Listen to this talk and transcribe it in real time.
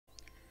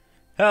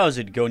How's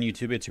it going,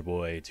 YouTube? It's your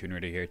boy Tuner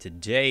here.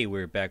 Today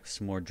we're back with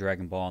some more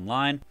Dragon Ball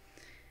Online,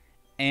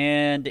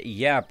 and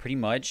yeah, pretty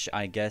much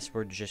I guess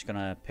we're just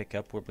gonna pick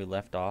up where we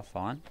left off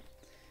on.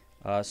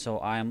 So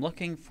I am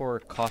looking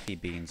for coffee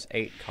beans,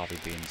 8 coffee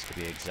beans to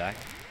be exact.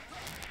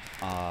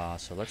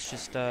 So let's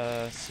just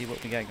see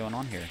what we got going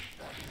on here.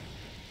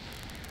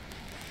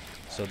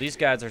 So these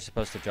guys are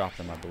supposed to drop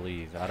them, I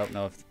believe. I don't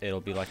know if it'll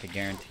be like a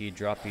guaranteed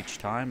drop each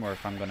time, or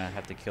if I'm gonna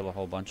have to kill a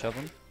whole bunch of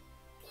them.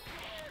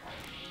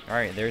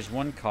 Alright, there's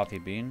one coffee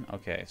bean.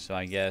 Okay, so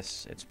I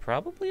guess it's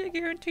probably a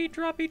guaranteed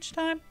drop each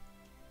time?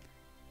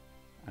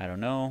 I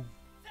don't know.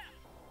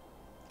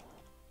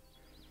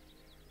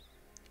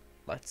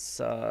 Let's,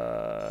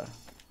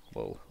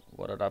 whoa,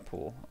 what did I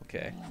pull?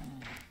 Okay.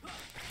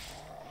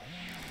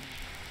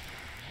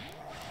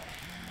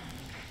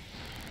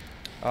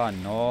 Oh,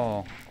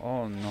 no.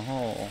 Oh,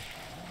 no.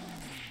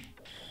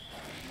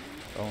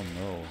 Oh,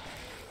 no.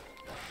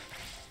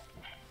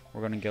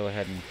 We're gonna go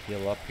ahead and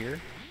heal up here.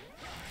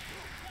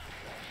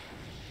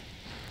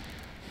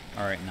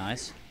 Alright,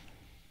 nice.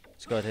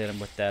 Let's go ahead and hit him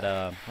with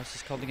that, what's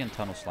this called again?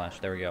 Tunnel Slash.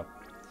 There we go.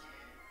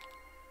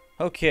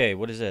 Okay,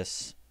 what is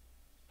this?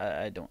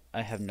 I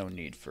have no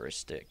need for a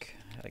stick.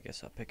 I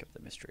guess I'll pick up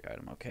the mystery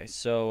item. Okay,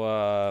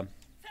 so,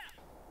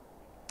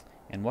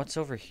 and what's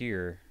over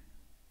here?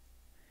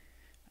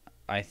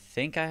 I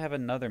think I have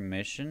another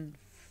mission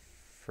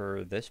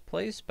for this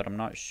place, but I'm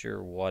not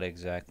sure what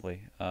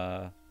exactly.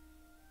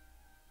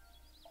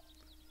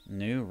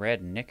 New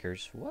red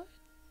knickers. What?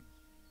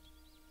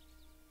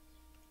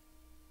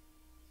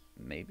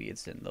 Maybe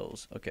it's in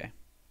those. Okay.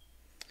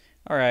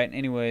 Alright,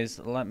 anyways,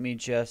 let me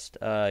just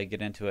get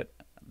into it.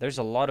 There's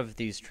a lot of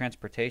these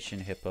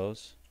transportation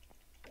hippos.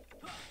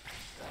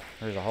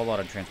 There's a whole lot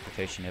of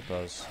transportation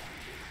hippos.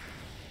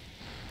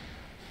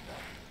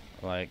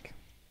 Like,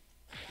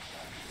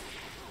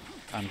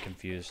 I'm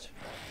confused.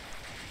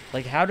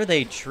 Like, how do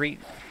they treat...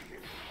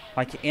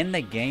 Like, in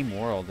the game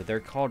world, they're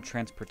called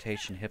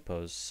transportation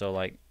hippos. So,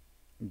 like,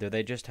 do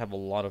they just have a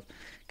lot of...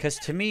 Because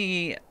to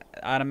me,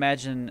 I'd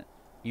imagine...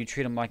 You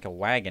treat them like a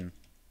wagon.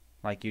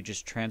 Like you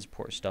just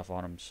transport stuff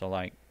on them. So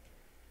like,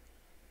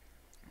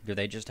 do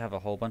they just have a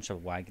whole bunch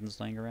of wagons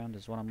laying around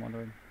is what I'm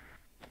wondering.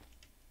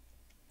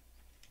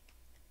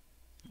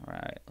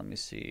 Alright, let me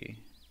see.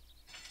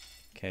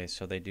 Okay,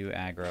 so they do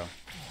aggro.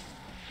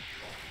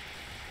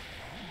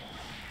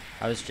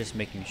 I was just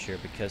making sure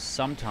because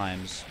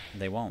sometimes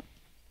they won't.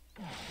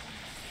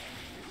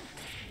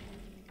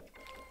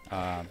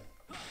 So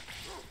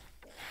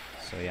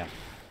yeah.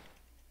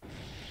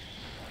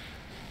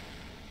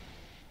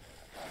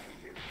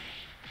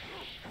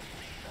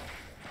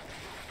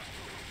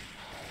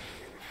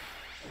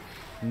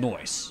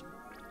 Nice.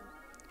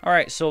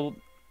 Alright, so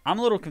I'm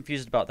a little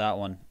confused about that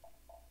one.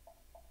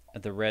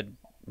 The red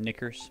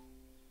knickers.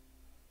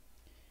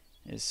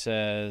 It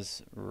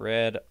says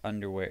red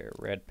underwear,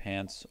 red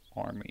pants,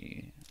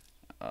 army.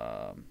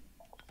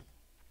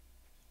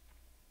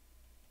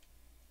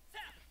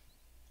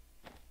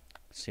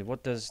 See,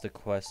 what does the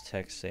quest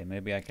text say?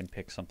 Maybe I can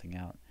pick something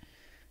out.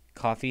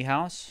 Coffee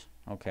house?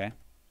 Okay.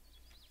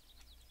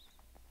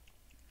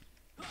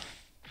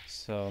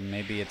 So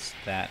maybe it's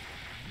that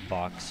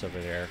box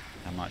over there.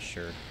 I'm not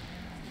sure.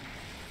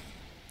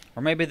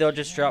 Or maybe they'll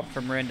just drop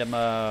from random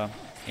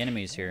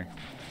enemies here.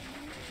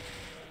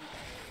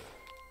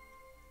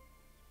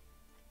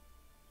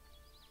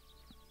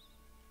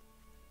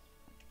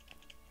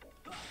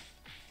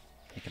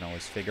 You can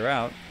always figure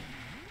out.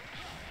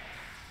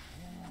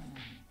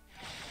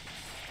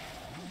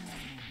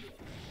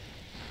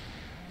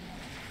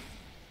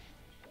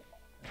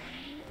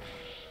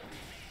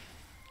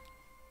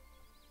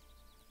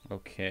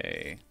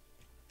 Okay.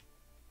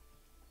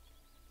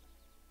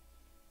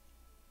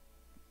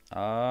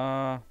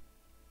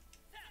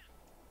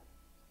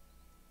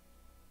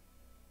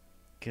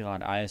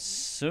 God, I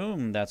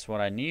assume that's what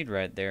I need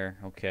right there.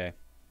 Okay.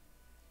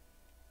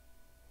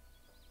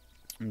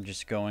 I'm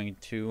just going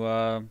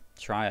to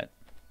try it.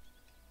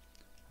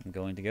 I'm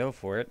going to go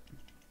for it.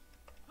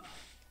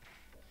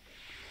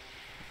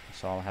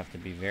 So I'll have to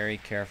be very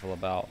careful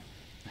about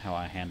how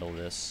I handle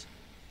this.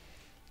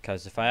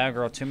 Because if I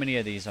aggro too many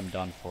of these, I'm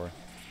done for.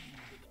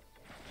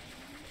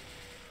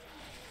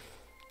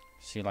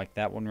 See, like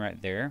that one right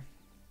there?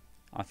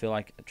 I feel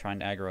like trying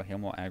to aggro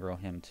him will aggro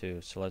him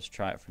too. So let's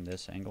try it from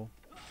this angle.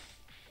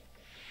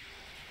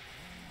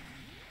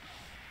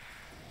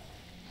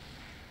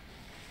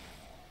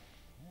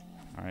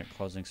 Alright,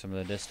 closing some of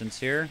the distance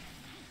here.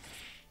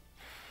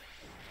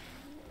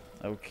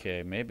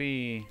 Okay,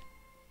 maybe...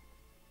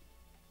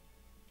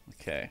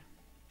 Okay.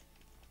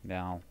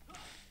 Now,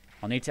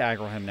 I'll need to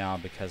aggro him now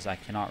because I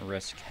cannot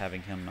risk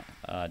having him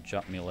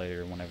jump me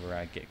later whenever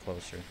I get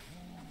closer.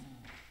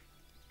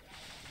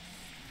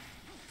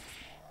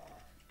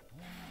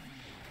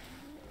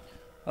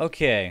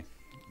 Okay,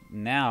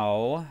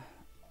 now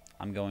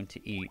I'm going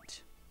to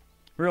eat.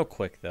 Real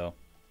quick though.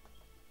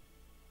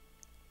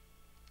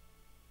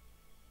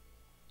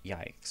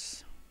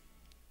 Yikes.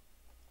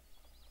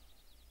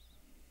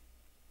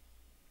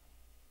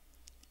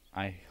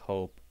 I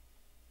hope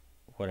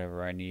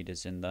whatever I need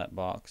is in that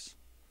box.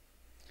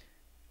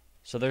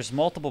 So there's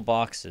multiple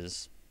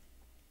boxes.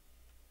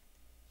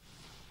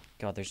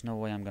 God, there's no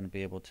way I'm going to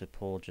be able to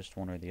pull just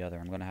one or the other.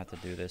 I'm going to have to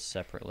do this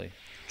separately.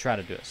 Try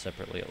to do it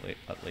separately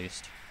at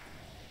least.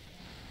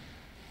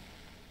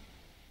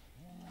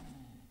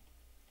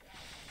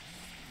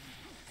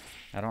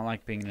 I don't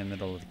like being in the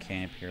middle of the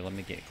camp here. Let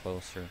me get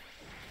closer.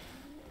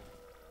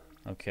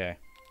 Okay.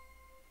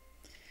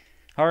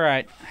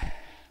 Alright.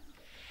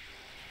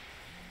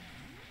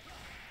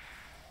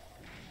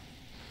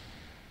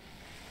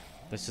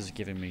 This is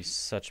giving me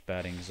such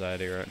bad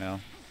anxiety right now.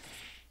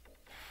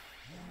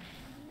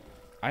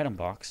 Item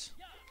box.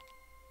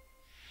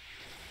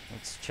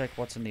 Let's check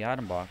what's in the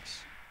item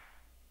box.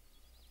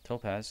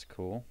 Topaz,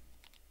 cool.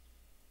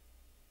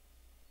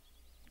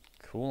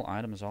 Cool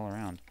items all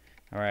around.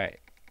 Alright.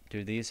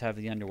 Do these have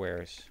the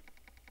underwears?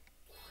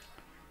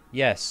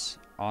 Yes.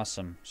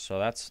 Awesome. So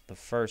that's the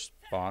first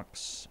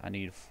box. I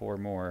need 4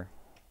 more.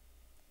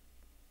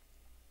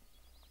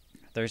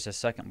 There's a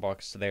second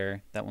box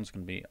there. That one's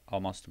going to be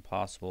almost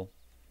impossible.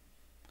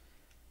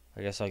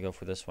 I guess I'll go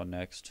for this one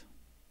next.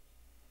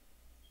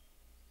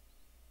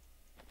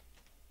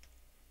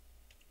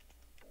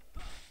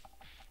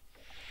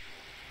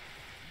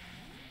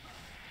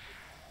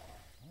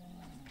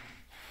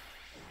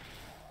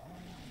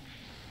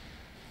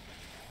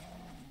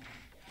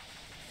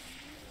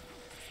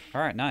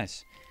 Alright,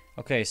 nice.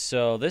 Okay,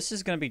 so this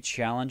is going to be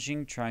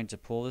challenging trying to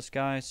pull this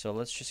guy. So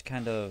let's just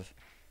kind of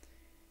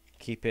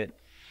keep it.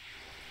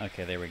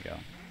 Okay, there we go.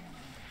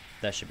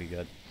 That should be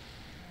good.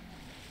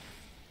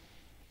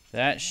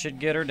 That should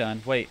get her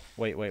done. Wait.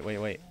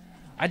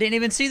 I didn't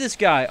even see this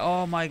guy.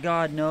 Oh my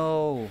god,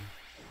 no.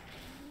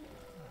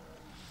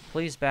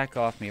 Please back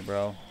off me,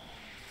 bro.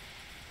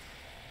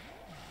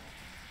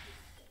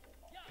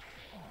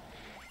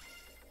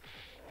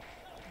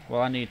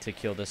 Well, I need to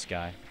kill this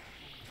guy.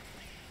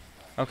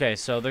 Okay,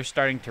 so they're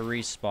starting to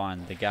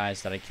respawn. The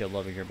guys that I killed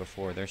over here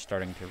before, they're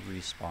starting to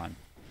respawn.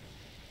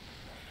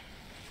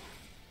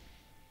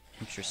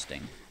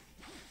 Interesting.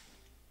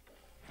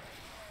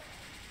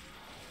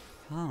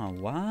 Oh,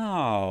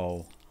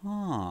 wow.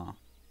 Huh.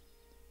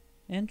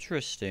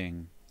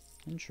 Interesting.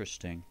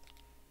 Interesting.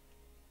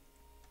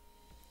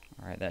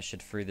 Alright, that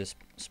should free this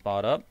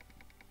spot up.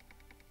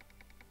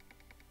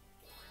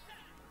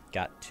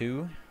 Got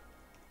 2.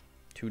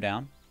 2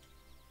 down.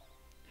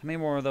 How many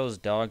more of those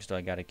dogs do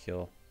I gotta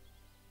kill?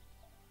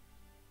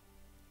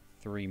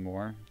 3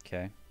 more.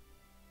 Okay.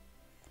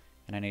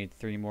 And I need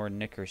 3 more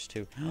knickers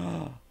too.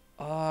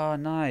 Oh,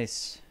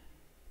 nice.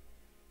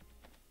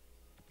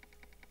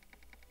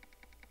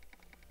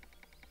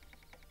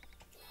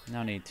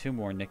 Now I need 2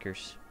 more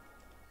knickers.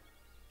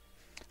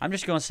 I'm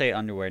just gonna say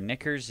underwear.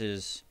 Knickers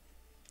is...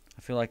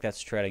 I feel like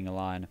that's treading a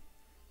line.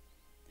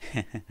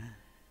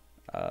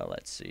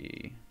 Let's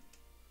see.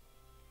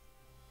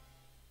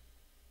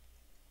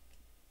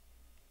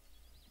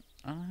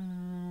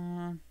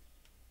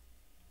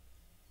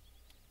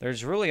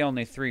 There's really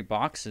only 3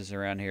 boxes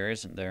around here,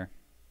 isn't there?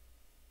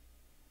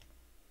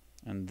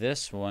 And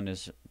this one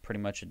is pretty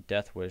much a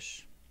death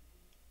wish.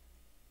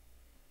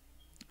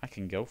 I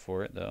can go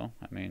for it, though.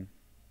 I mean...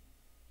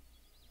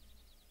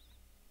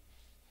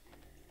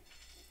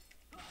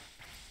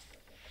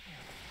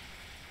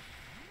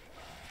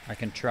 I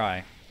can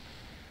try.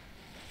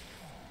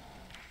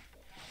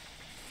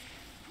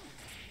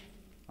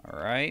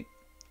 Alright.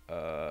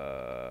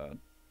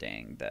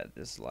 Dang, that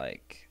is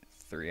like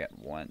 3 at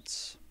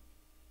once.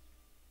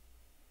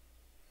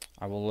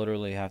 I will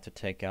literally have to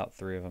take out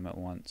 3 of them at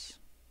once.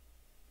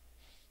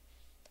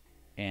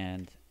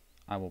 And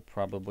I will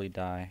probably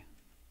die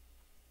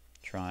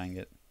trying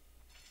it.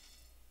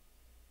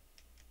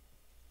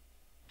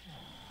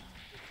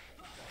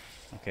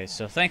 Okay,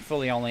 so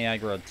thankfully I only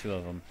aggroed 2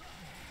 of them.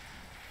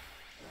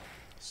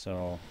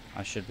 So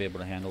I should be able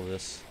to handle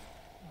this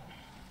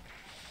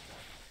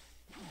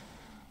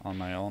on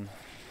my own.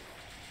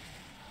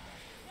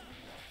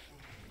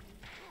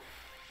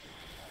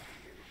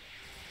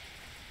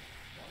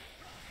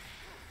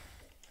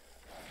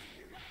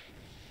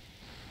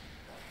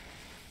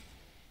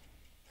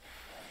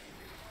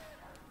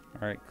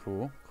 Alright,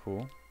 cool.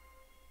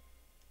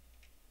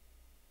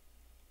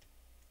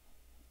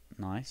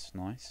 Nice.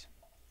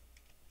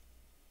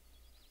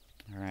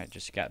 Alright,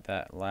 just got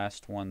that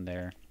last one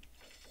there.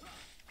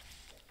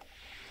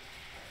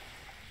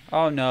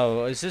 Oh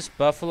no, is this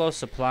Buffalo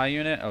supply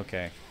unit?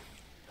 Okay.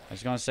 I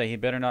was gonna say he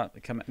better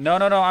not come. No,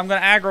 I'm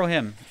gonna aggro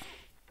him.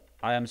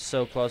 I am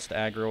so close to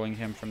aggroing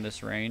him from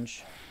this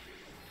range.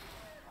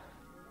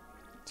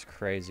 It's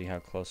crazy how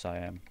close I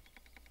am.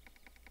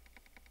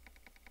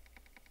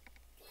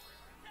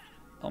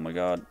 Oh my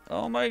god.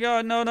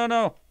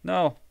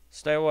 No.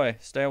 Stay away.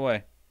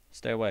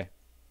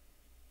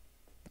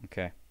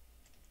 Okay.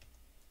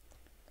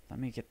 Let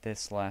me get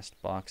this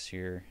last box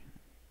here.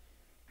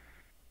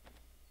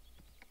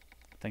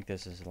 I think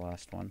this is the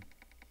last one.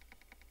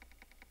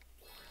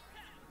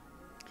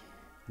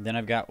 And then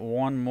I've got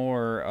 1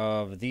 more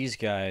of these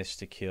guys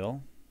to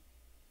kill.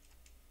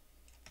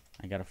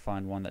 I gotta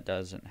find one that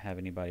doesn't have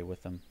anybody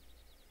with them.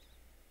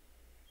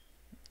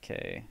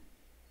 Okay.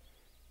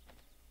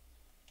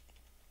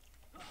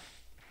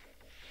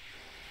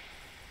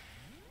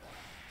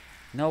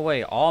 No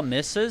way, all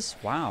misses?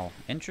 Wow,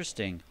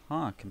 interesting.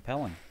 Huh,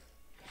 compelling.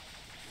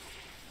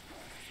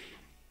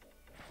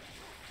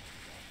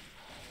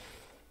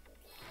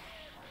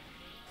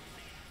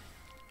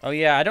 Oh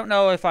yeah, I don't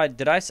know if I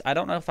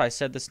don't know if I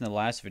said this in the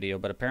last video,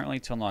 but apparently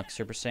to unlock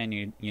Super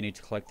Saiyan you need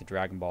to collect the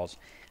Dragon Balls.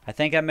 I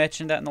think I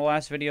mentioned that in the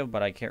last video,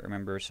 but I can't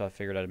remember, so I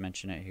figured I'd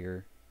mention it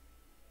here.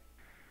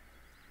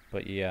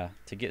 But yeah,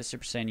 to get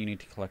Super Saiyan you need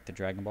to collect the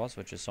Dragon Balls,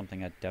 which is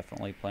something I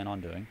definitely plan on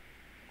doing.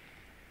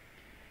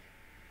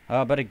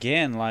 But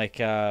again, like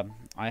I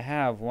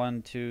have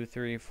 1, 2,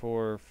 3,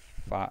 4,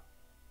 5.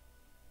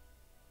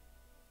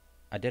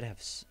 Did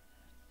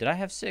I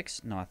have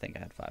 6? No, I think I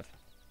had 5.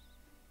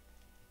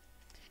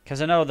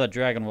 Because I know the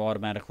dragon will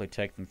automatically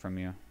take them from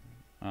you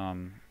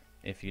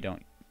if you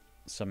don't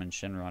summon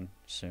Shinron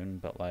soon,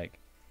 but like...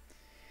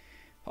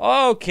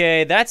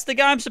 Okay, that's the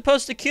guy I'm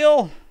supposed to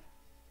kill!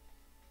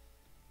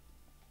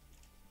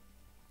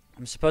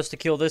 I'm supposed to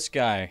kill this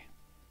guy.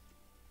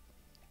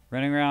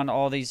 Running around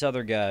all these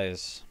other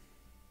guys.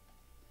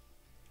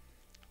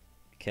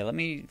 Okay, let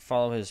me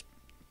follow his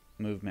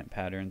movement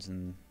patterns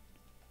and...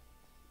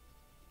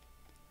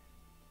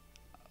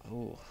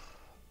 Oh,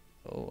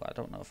 I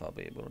don't know if I'll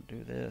be able to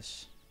do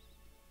this.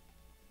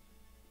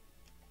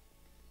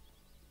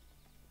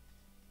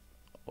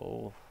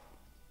 Oh.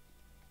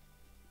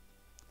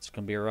 It's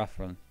going to be a rough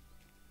one.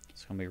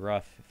 It's going to be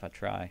rough if I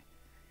try.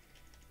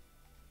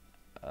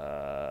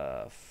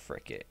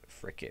 Frick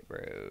it,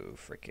 bro.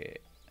 Frick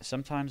it.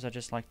 Sometimes I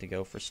just like to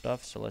go for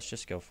stuff, so let's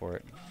just go for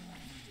it.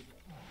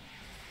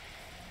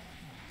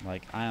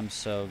 Like, I am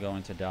so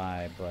going to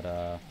die,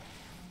 but,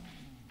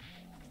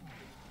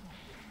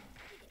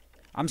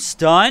 I'm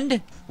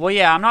stunned? Well,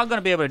 yeah, I'm not going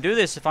to be able to do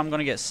this if I'm going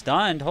to get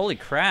stunned. Holy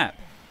crap.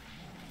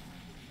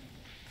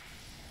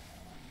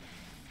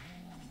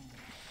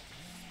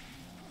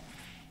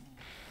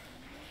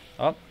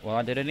 Oh, well,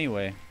 I did it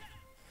anyway.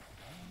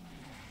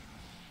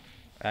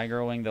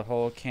 Aggroing the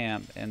whole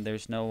camp, and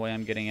there's no way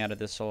I'm getting out of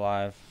this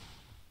alive.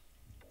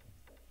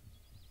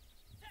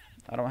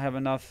 I don't have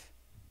enough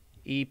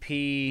EP.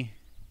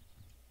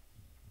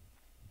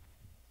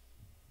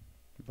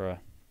 Bruh.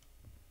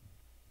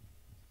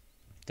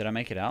 Did I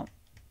make it out?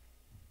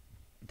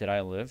 Did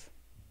I live?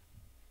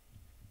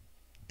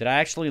 Did I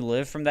actually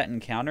live from that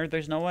encounter?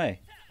 There's no way.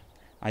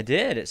 I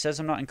did. It says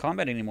I'm not in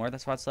combat anymore.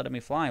 That's why it's letting me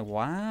fly.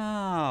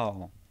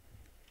 Wow.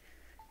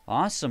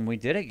 Awesome. We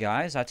did it,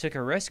 guys. I took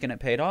a risk and it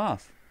paid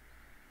off.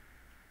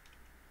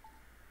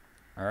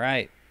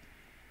 Alright.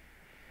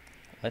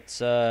 Let's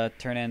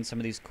turn in some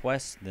of these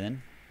quests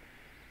then.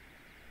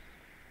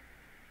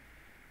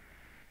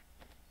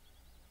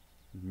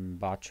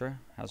 Batra.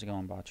 How's it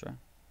going, Batra?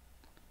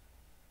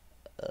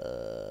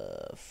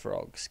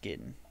 Frog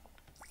skin.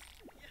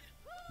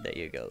 There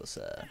you go,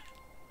 sir.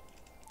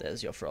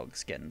 There's your frog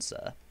skin,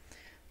 sir.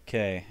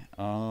 Okay,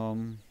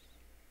 going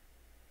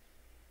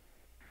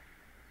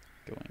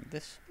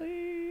this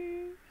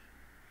way.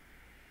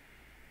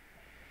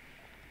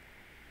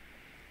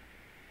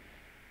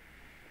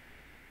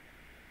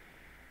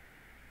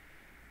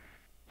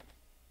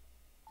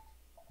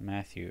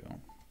 Matthew.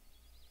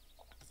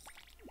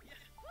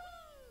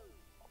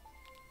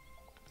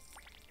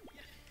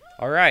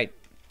 Alright,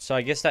 so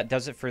I guess that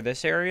does it for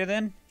this area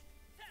then.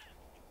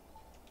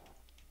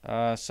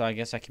 So I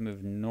guess I can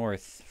move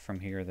north from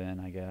here then,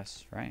 I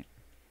guess, right?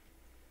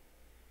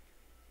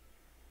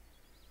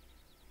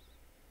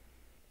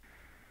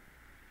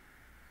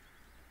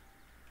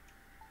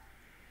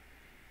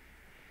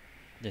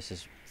 This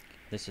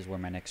is where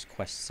my next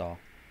quests are.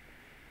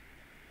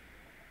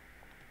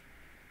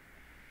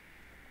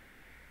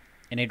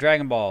 Any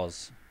Dragon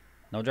Balls?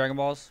 No Dragon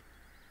Balls?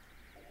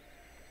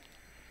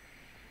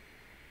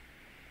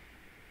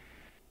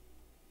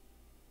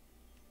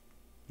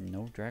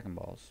 No Dragon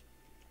Balls.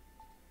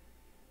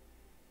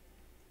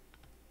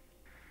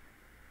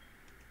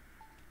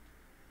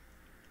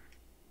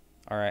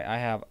 Alright, I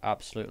have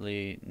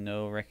absolutely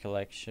no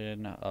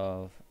recollection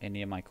of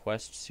any of my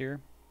quests here.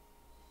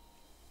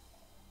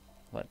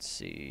 Let's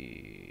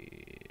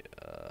see.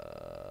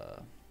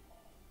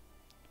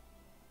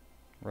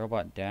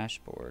 Robot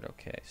dashboard.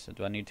 Okay, so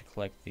do I need to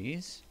collect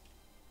these?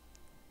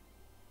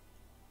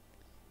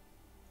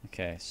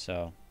 Okay,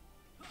 so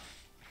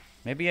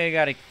maybe I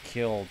gotta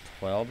kill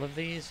 12 of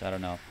these? I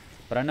don't know.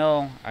 But I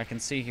know I can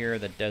see here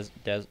the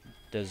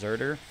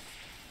deserter.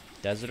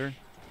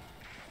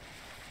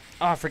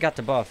 Oh, I forgot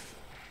to buff.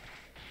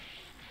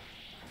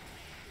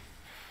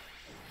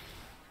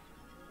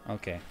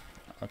 Okay.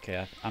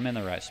 Okay, I'm in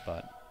the right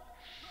spot.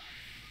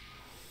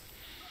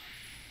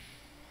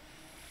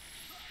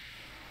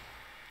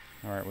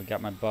 Alright, we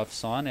got my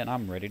buffs on and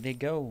I'm ready to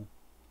go.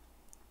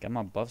 Got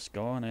my buffs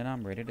going and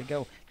I'm ready to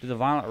go. Do the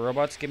violent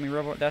robots give me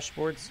robot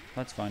dashboards?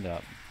 Let's find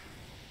out.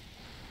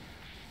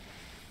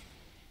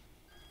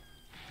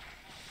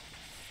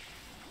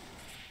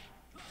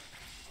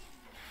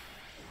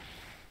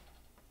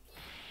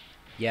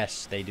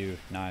 Yes, they do.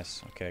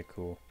 Nice. Okay,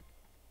 cool.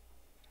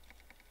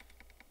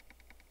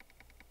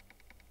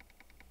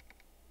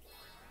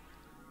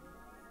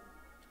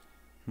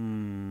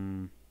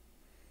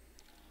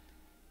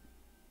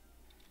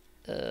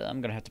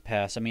 I'm gonna have to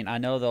pass. I mean, I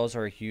know those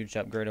are a huge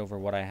upgrade over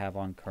what I have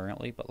on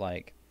currently, but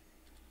like,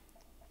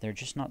 they're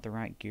just not the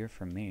right gear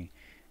for me.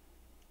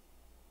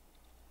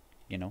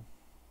 You know?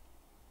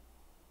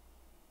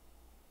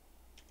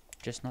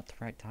 Just not the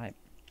right type.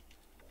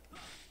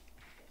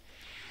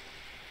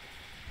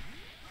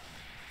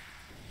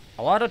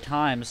 A lot of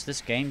times,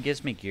 this game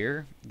gives me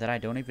gear that I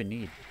don't even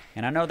need.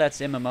 And I know that's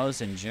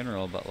MMOs in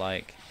general, but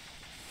like,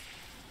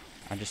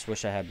 I just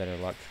wish I had better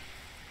luck.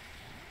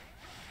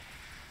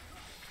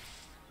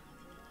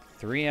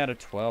 3 out of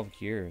 12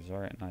 gears.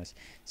 Alright, nice.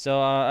 So,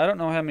 I don't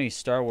know how many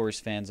Star Wars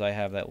fans I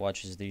have that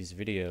watches these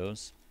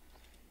videos.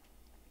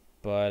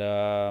 But,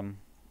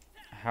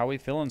 how are we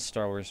feeling,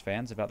 Star Wars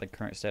fans, about the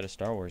current state of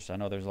Star Wars? I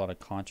know there's a lot of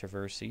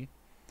controversy.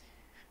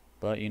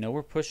 But, you know,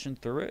 we're pushing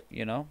through it,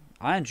 you know.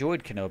 I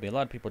enjoyed Kenobi. A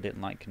lot of people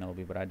didn't like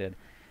Kenobi, but I did.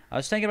 I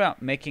was thinking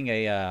about making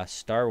a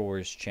Star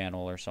Wars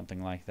channel or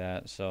something like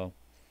that. So,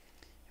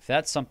 if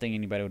that's something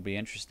anybody would be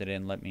interested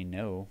in, let me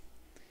know.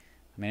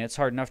 I mean, it's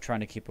hard enough trying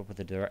to keep up with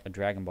a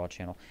Dragon Ball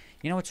channel.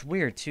 You know, it's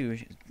weird, too.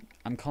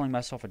 I'm calling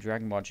myself a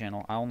Dragon Ball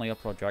channel. I only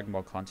upload Dragon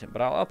Ball content, but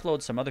I'll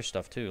upload some other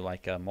stuff, too,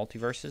 like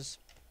multiverses.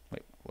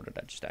 Wait, what did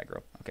I just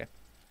aggro? Okay.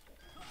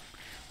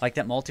 Like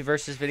that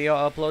multiverses video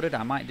I uploaded,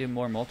 I might do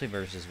more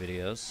multiverses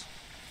videos.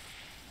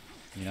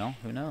 You know,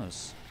 who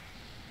knows?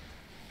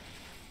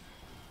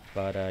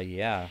 But,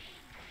 yeah.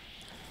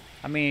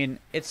 I mean,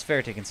 it's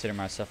fair to consider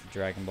myself a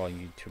Dragon Ball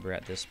YouTuber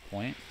at this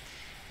point.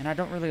 And I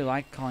don't really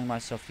like calling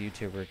myself a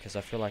YouTuber because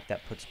I feel like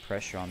that puts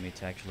pressure on me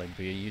to actually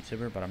be a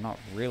YouTuber, but I'm not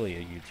really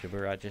a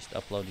YouTuber. I just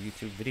upload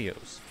YouTube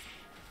videos.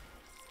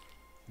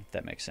 If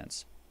that makes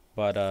sense.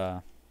 But,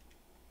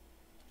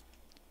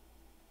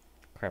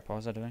 crap, what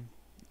was I doing?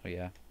 Oh,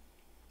 yeah.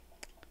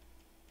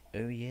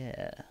 Oh,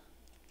 yeah.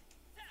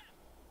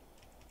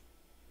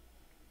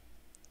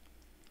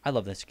 I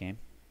love this game.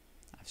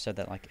 I've said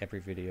that like every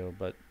video,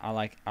 but I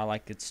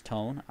like its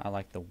tone. I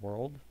like the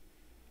world.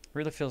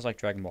 Really feels like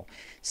Dragon Ball.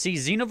 See,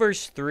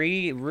 Xenoverse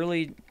 3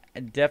 really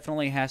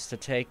definitely has to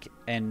take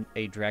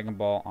a Dragon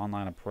Ball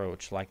Online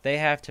approach. Like, they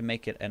have to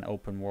make it an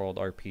open world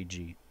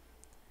RPG.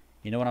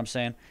 You know what I'm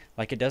saying?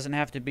 Like, it doesn't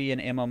have to be an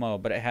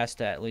MMO, but it has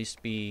to at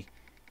least be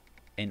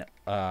an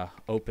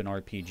open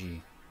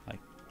RPG. Like,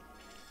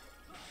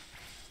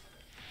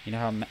 you know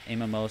how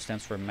MMO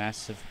stands for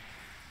Massive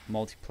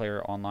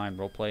Multiplayer Online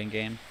Role-Playing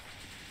Game?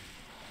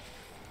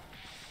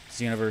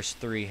 Xenoverse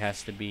 3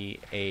 has to be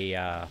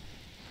a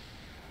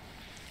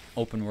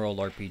open world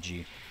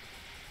RPG.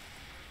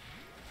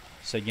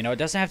 So, you know, it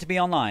doesn't have to be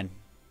online.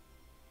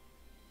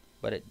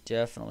 But it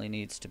definitely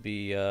needs to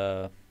be,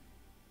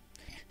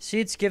 See,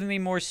 it's giving me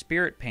more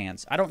spirit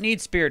pants. I don't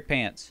need spirit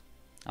pants.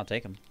 I'll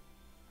take them.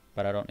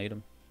 But I don't need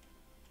them.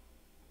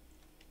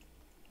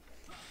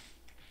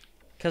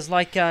 Because,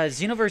 like,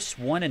 Xenoverse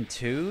 1 and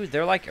 2,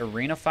 they're like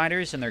arena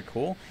fighters and they're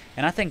cool.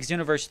 And I think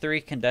Xenoverse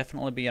 3 can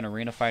definitely be an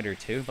arena fighter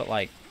too. But,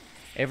 like,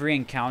 every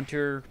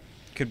encounter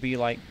could be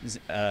like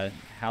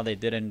how they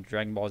did in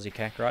Dragon Ball Z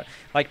Kakarot.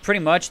 Like,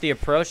 pretty much the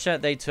approach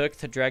that they took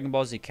to Dragon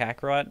Ball Z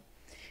Kakarot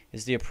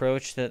is the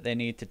approach that they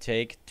need to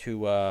take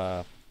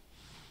to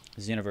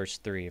Xenoverse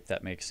 3, if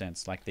that makes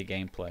sense. Like, the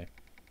gameplay.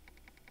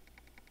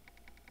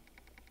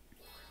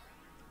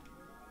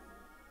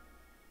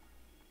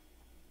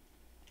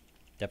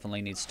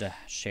 Definitely needs to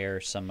share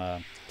some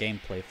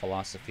gameplay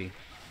philosophy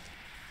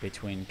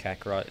between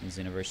Kakarot and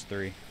Xenoverse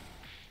 3.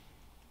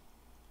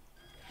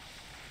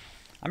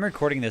 I'm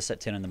recording this at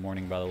 10 in the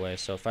morning, by the way,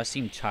 so if I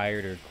seem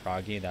tired or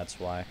groggy, that's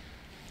why.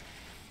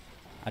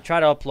 I try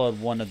to upload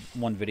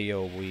one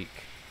video a week.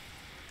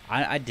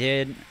 I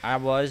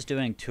was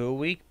doing 2 a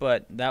week,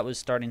 but that was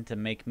starting to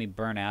make me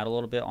burn out a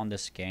little bit on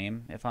this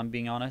game, if I'm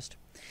being honest.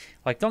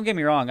 Like, don't get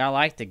me wrong, I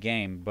like the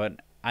game, but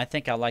I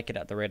think I like it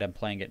at the rate I'm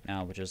playing it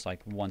now, which is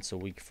like once a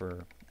week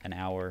for an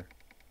hour,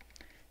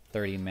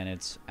 30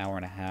 minutes, hour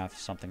and a half,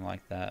 something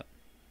like that.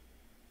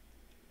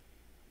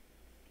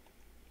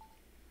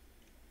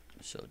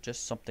 So,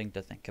 just something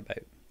to think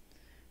about.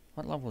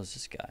 What level is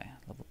this guy?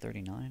 Level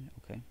 39?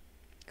 Okay.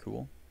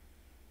 Cool.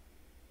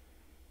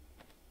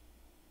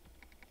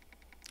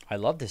 I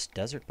love this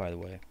desert, by the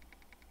way.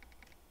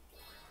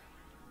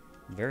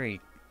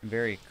 Very,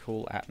 very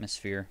cool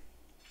atmosphere.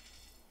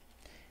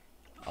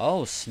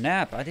 Oh,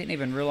 snap. I didn't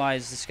even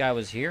realize this guy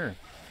was here.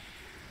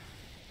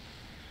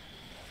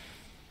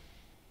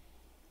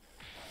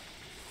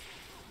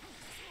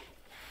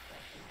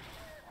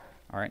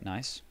 Alright,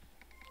 nice.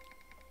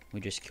 We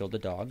just killed a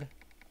dog.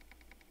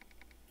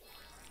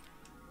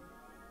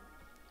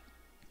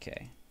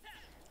 Okay.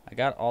 I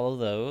got all of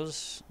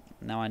those.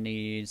 Now I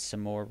need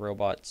some more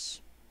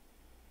robots.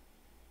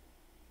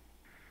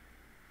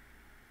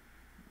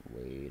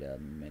 Wait a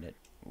minute.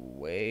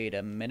 Wait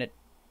a minute.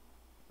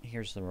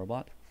 Here's the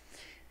robot.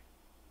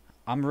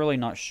 I'm really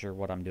not sure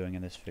what I'm doing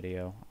in this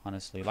video,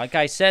 honestly. Like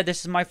I said,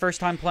 this is my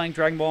first time playing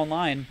Dragon Ball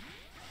Online.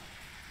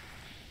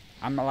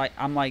 I'm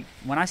like,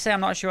 when I say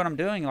I'm not sure what I'm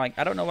doing, like,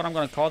 I don't know what I'm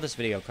going to call this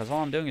video, because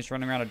all I'm doing is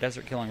running around a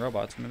desert killing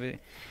robots.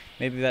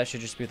 Maybe that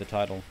should just be the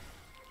title.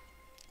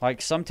 Like,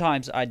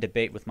 sometimes I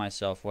debate with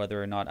myself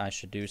whether or not I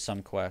should do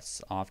some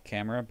quests off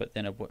camera, but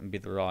then it wouldn't be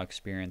the raw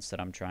experience that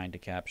I'm trying to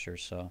capture,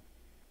 so.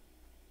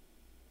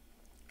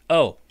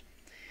 Oh,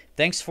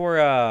 thanks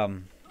for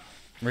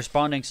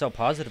responding so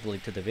positively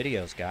to the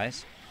videos,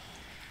 guys.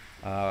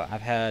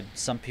 I've had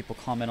some people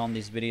comment on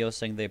these videos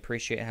saying they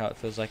appreciate how it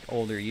feels like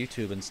older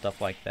YouTube and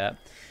stuff like that.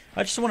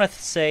 I just want to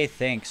say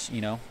thanks,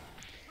 you know.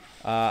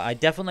 I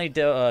definitely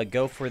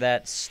go for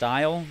that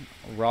style,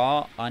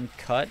 raw,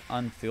 uncut,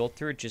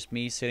 unfiltered, just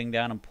me sitting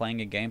down and playing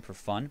a game for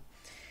fun.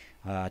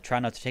 Try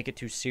not to take it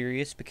too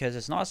serious because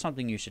it's not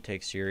something you should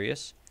take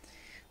serious.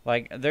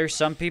 Like, there's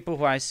some people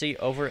who I see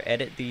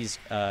over-edit these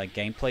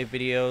gameplay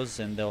videos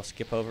and they'll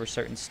skip over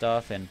certain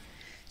stuff. And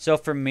so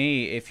for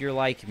me, if you're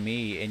like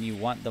me and you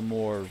want the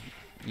more,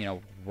 you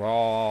know,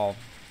 raw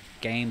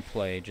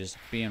gameplay, just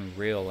being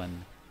real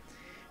and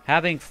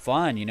having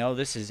fun, you know,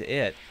 this is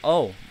it.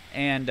 Oh,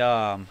 and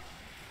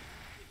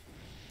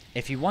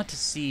if you want to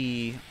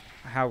see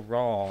how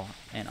raw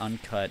and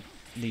uncut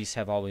these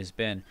have always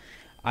been,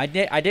 I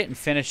didn't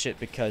finish it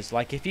because,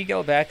 like, if you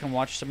go back and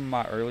watch some of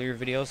my earlier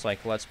videos,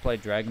 like Let's Play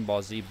Dragon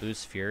Ball Z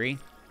Boost Fury,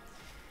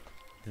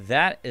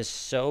 that is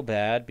so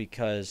bad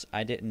because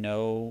I didn't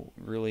know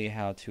really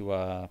how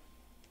to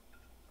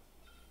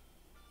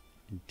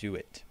do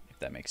it, if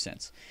that makes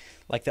sense.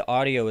 Like, the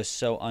audio is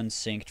so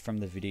unsynced from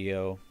the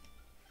video.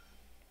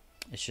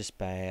 It's just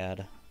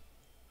bad.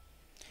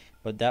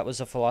 But that was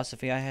a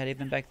philosophy I had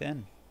even back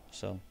then.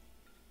 So.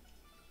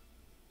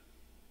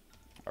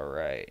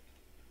 Alright.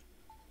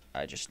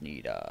 I just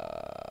need,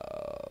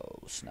 oh,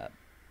 snap.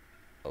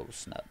 Oh,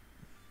 snap.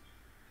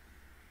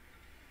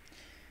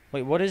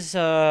 Wait, what is,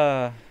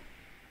 I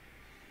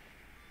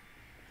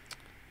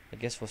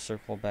guess we'll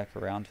circle back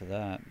around to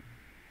that.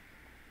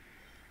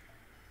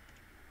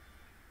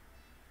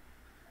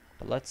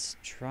 But let's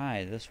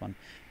try this one.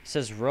 It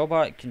says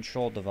robot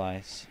control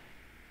device.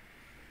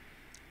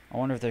 I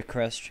wonder if the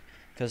quest,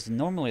 because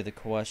normally the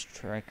quest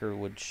tracker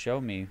would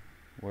show me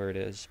where it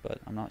is, but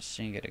I'm not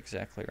seeing it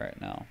exactly right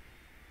now.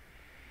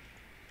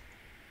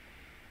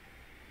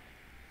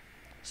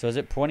 So is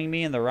it pointing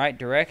me in the right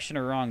direction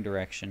or wrong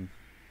direction?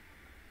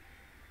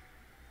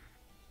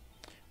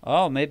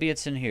 Oh, maybe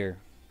it's in here.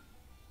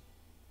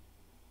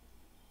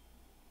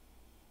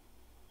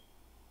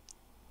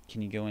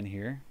 Can you go in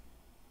here?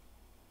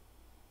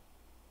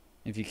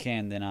 If you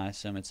can, then I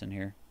assume it's in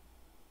here.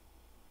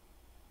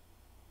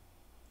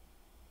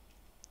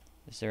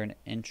 Is there an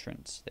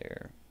entrance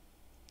there?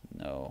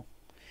 No.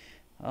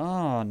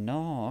 Oh,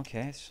 no.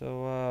 Okay,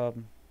 so,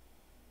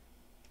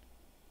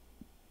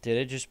 did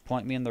it just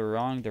point me in the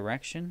wrong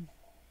direction?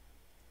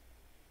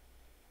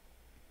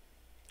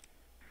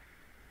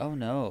 Oh,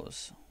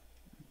 noes.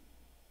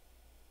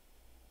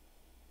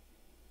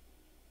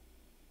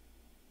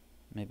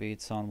 Maybe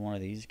it's on one of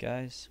these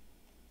guys?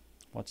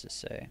 What's it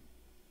say?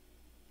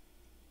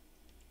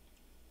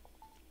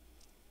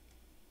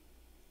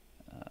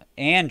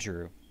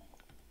 Andrew.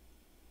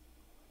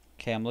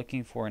 Okay, I'm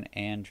looking for an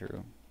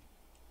Andrew.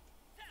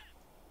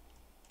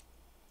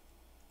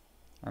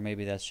 Or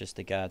maybe that's just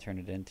the guy I turned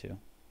it into.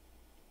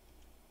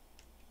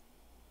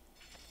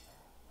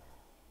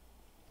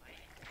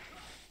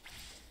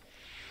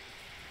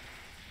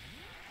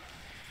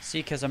 See,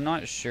 because I'm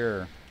not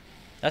sure.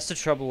 That's the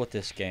trouble with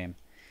this game.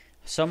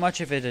 So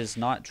much of it is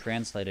not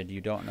translated,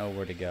 you don't know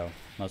where to go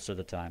most of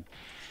the time.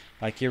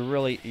 Like, you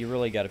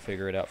really got to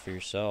figure it out for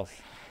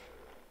yourself.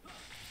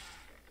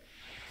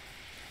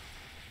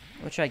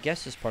 Which I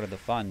guess is part of the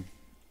fun.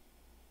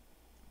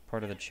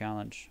 Part of the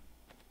challenge.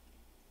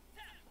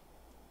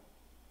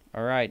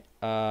 Alright,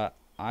 I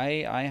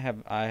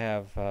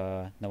have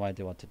no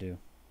idea what to do.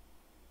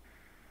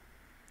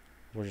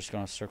 We're just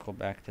gonna circle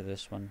back to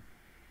this one.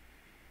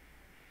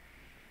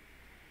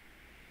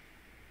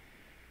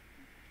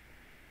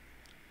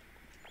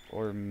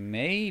 Or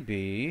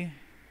maybe...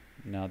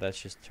 No, that's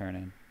just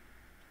turning.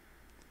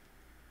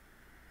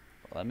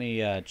 Let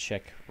me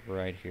check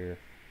right here.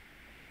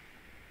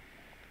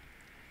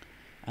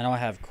 I know I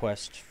have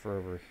quest for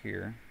over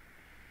here.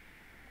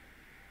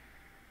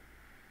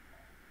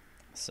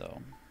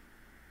 So.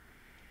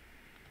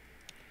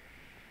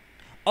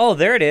 Oh,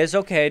 there it is.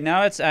 Okay,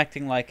 now it's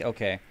acting like...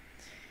 Okay.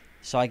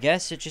 So I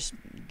guess it just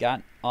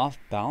got off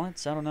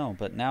balance? I don't know.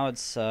 But now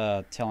it's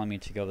telling me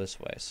to go this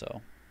way,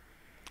 so...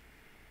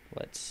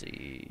 Let's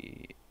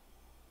see.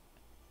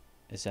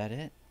 Is that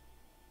it?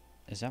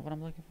 Is that what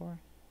I'm looking for?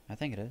 I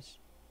think it is.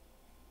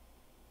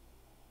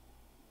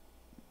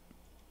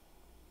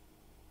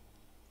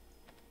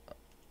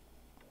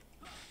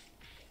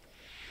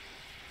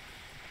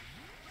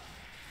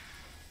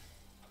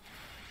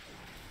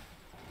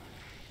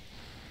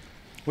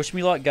 Wish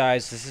me luck,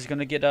 guys. This is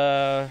gonna get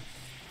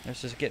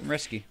this is getting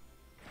risky.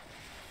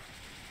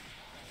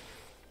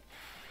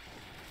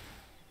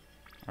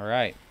 All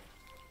right.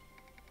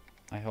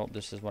 I hope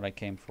this is what I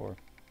came for.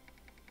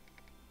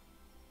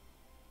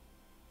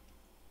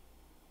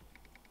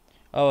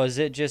 Oh, is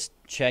it just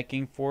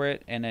checking for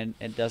it and then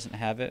it doesn't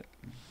have it?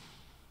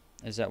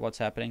 Is that what's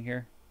happening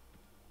here?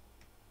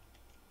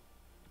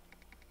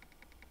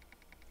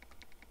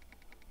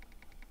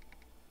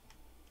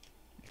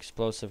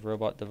 Explosive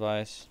robot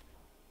device.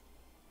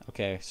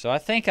 Okay, so I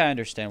think I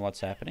understand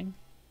what's happening.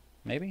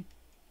 Maybe?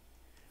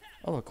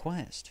 Oh, a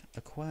quest.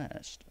 A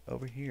quest.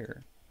 Over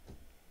here.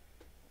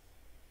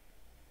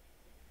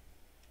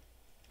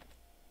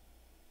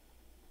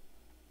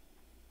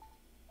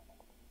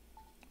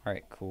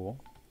 Alright, cool.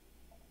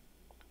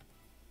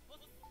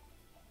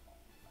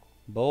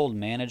 Bold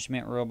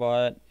management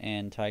robot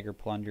and tiger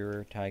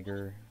plunderer,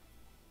 tiger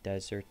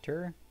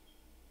deserter.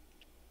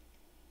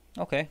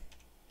 Okay.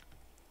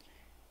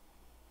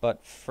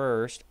 But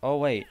first, oh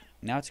wait,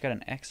 now it's got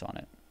an X on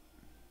it.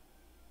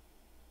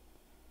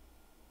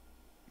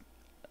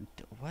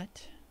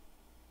 What?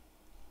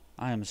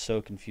 I am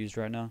so confused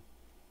right now.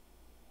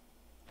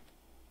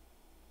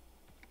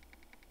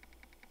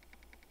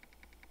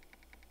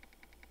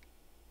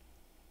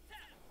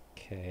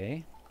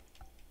 Okay.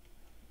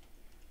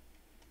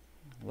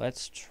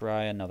 Let's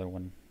try another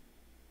one.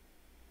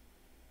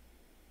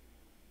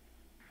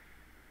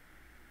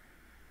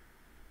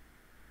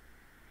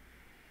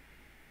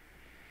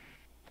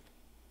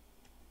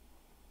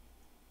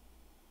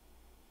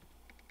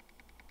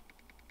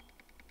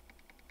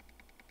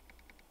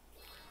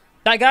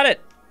 I got it!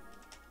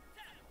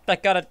 I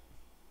got it.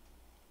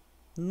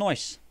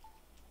 Nice.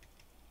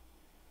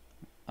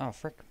 Oh,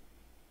 frick.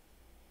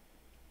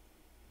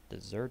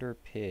 Deserter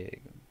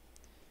pig.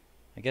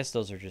 I guess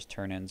those are just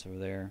turn-ins over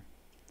there.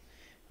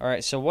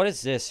 Alright, so what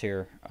is this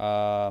here?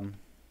 Go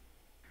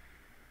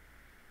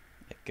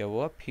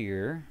up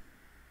here.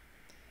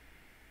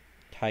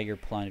 Tiger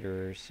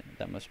plunderers.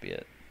 That must be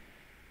it.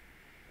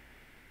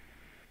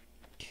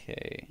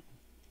 Okay.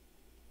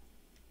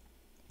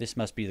 This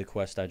must be the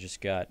quest I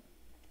just got.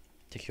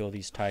 To kill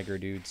these tiger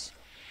dudes.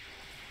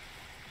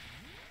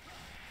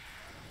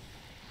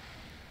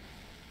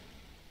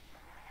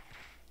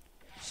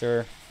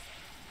 Sir.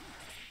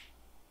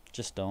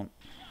 Just don't.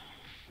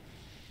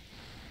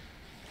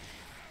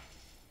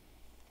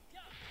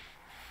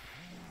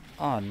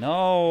 Oh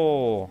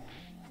no!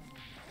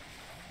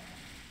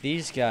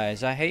 These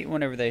guys, I hate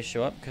whenever they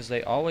show up because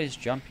they always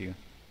jump you.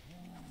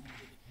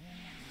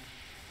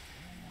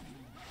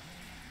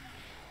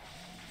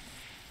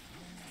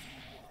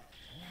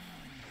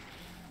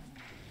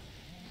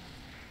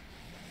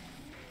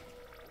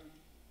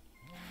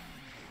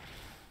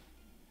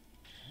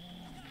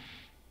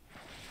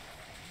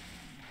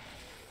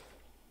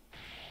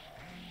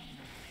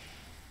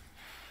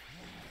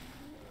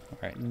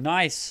 Alright,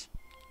 nice!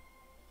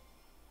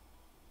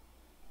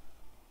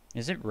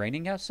 Is it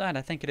raining outside?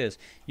 I think it is.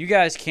 You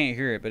guys can't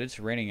hear it, but it's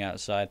raining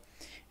outside.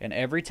 And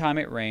every time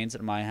it rains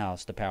at my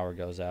house, the power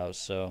goes out.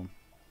 So,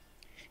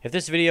 if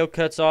this video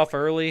cuts off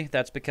early,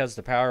 that's because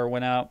the power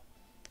went out.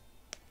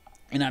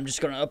 And I'm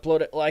just going to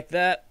upload it like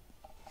that.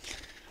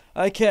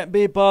 I can't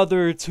be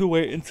bothered to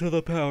wait until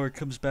the power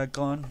comes back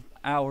on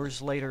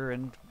hours later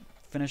and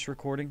finish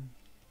recording.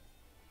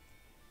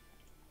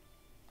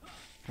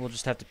 We'll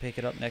just have to pick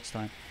it up next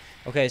time.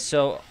 Okay,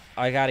 so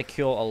I gotta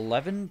kill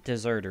 11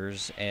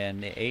 deserters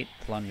and 8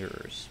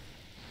 plunderers.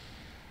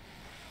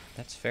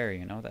 That's fair,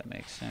 you know, that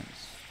makes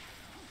sense.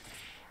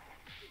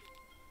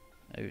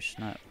 Oh,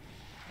 snap.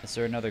 Is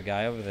there another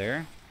guy over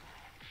there?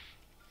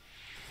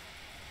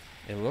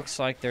 It looks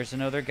like there's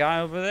another guy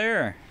over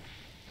there.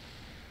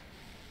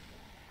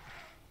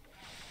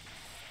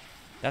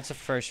 That's a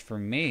first for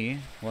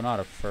me. Well,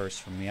 not a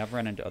first for me. I've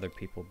run into other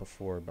people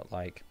before, but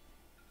like...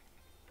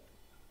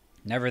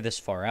 never this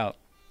far out,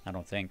 I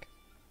don't think.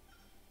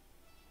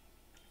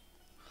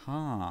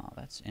 Huh,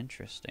 that's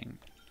interesting.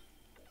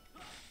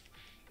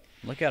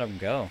 Look at him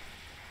go.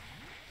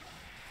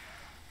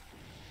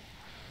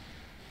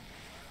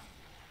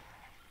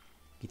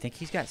 You think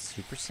he's got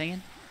Super Saiyan?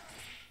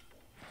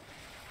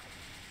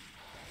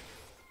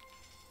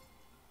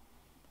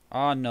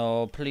 Oh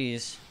no,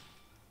 please.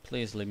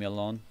 Please leave me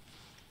alone.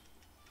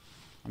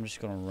 I'm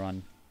just gonna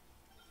run.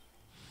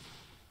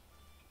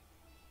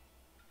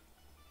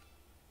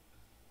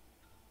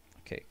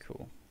 Okay,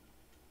 cool.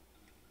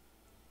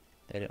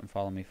 They didn't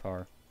follow me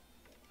far.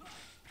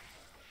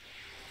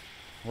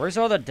 Where's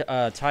all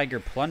the tiger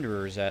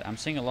plunderers at? I'm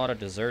seeing a lot of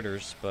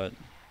deserters, but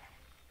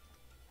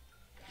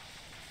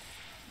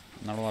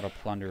not a lot of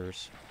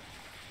plunderers.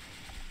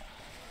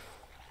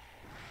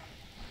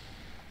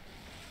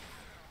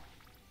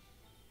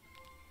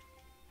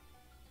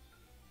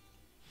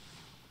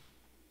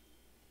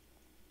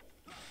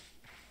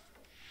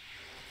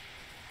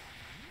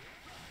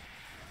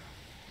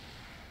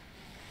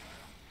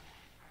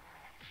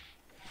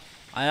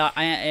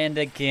 And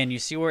again, you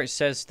see where it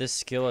says this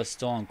skill is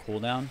still on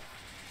cooldown?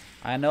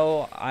 I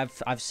know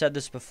I've said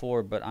this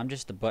before, but I'm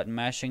just a button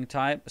mashing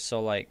type,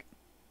 so like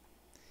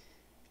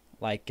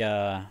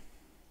I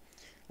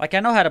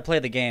know how to play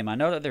the game. I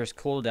know that there's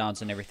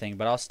cooldowns and everything,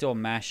 but I'll still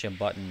mash a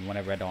button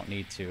whenever I don't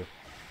need to.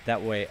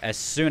 That way, as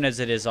soon as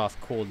it is off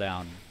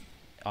cooldown,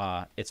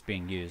 it's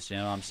being used. You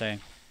know what I'm saying?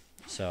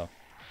 So.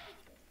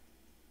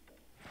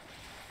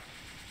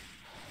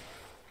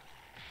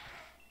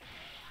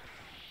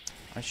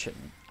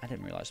 I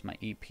didn't realize my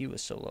EP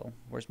was so low.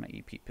 Where's my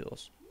EP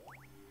pills?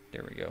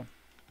 There we go.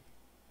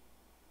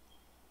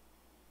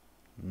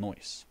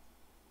 Nice.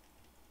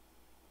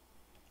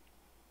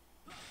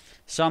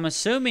 So I'm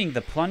assuming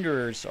the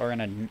plunderers are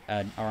in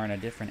a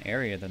different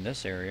area than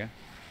this area.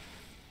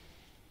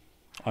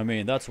 I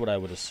mean, that's what I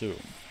would assume.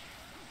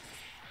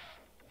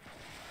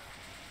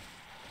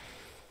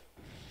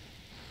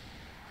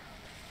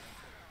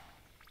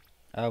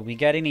 We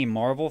got any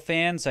Marvel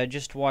fans? I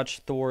just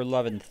watched Thor: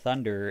 Love and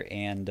Thunder,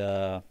 and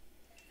I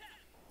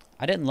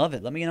didn't love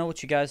it. Let me know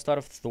what you guys thought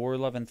of Thor: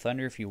 Love and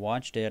Thunder if you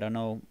watched it. I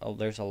know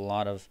there's a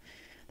lot of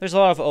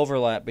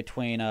overlap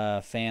between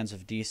fans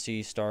of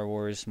DC, Star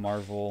Wars,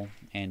 Marvel,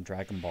 and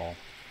Dragon Ball.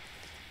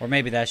 Or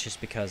maybe that's just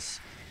because,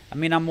 I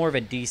mean, I'm more of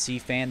a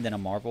DC fan than a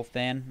Marvel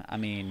fan. I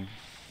mean,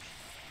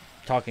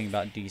 talking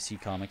about DC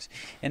comics.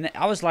 And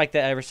I was like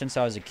that ever since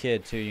I was a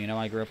kid, too. You know,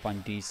 I grew up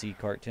on DC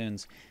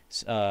cartoons.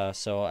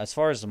 So as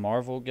far as the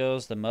Marvel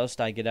goes, the most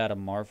I get out of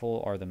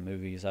Marvel are the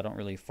movies. I don't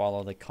really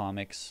follow the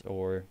comics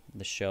or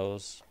the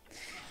shows.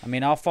 I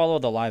mean, I'll follow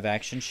the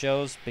live-action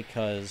shows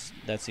because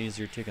that's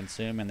easier to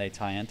consume and they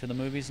tie into the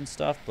movies and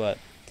stuff, but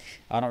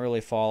I don't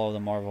really follow the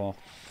Marvel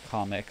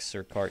comics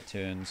or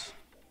cartoons.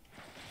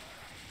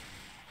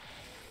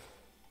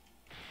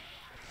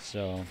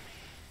 So,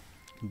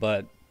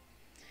 but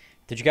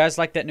did you guys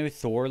like that new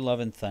Thor: Love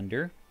and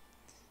Thunder?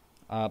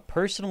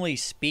 Personally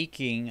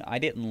speaking, I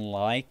didn't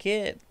like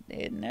it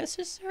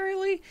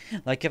necessarily.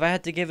 Like, if I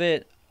had to give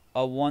it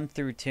a 1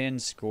 through 10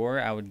 score,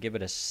 I would give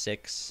it a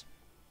 6.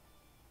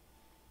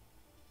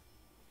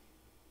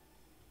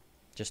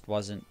 Just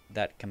wasn't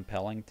that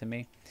compelling to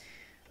me.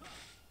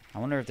 I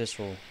wonder if this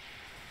will...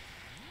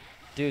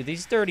 Dude,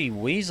 these dirty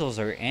weasels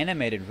are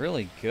animated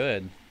really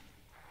good.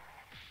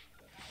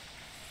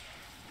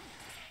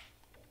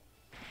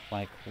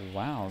 Like,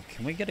 wow.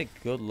 Can we get a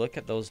good look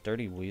at those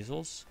dirty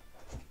weasels?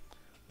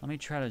 Let me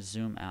try to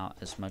zoom out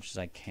as much as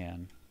I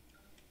can.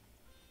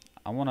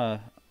 I want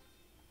to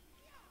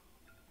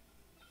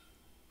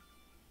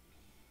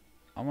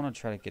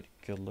try to get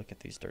a good look at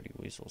these dirty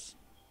weasels.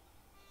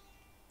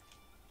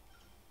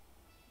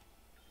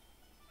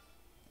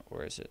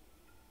 Where is it?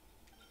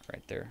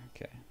 Right there.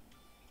 Okay.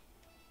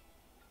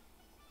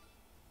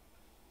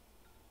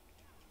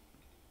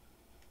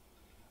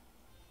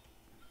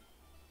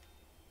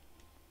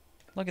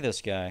 Look at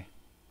this guy.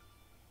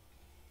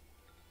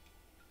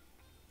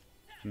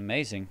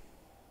 Amazing.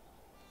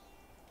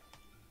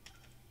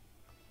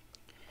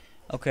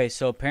 Okay,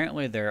 so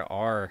apparently there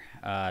are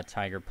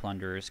tiger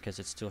plunderers because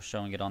it's still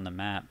showing it on the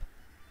map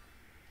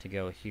to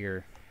go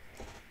here.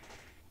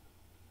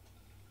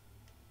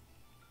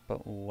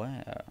 But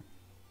where?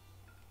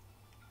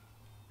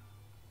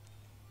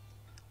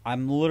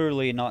 I'm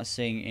literally not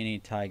seeing any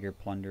tiger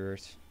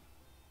plunderers.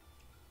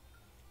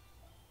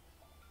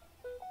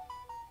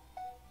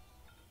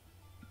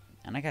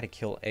 And I gotta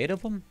kill 8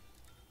 of them?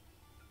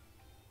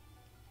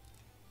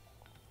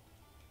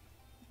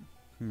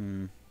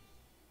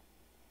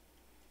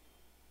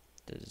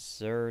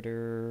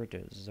 Deserter,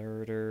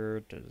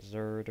 deserter,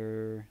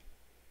 deserter.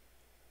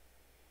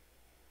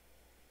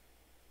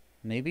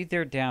 Maybe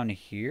they're down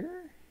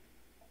here?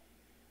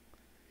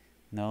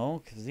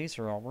 No, because these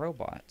are all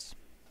robots.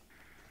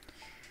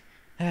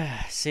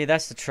 See,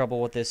 that's the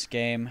trouble with this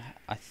game.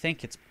 I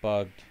think it's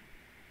bugged.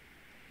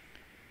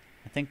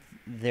 I think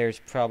there's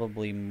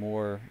probably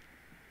more.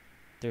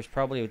 There's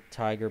probably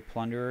tiger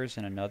plunderers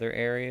in another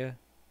area.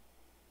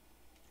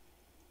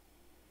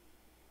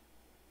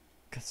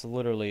 Because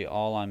literally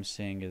all I'm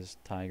seeing is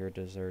tiger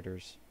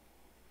deserters.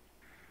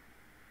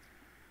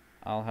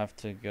 I'll have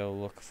to go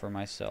look for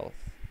myself.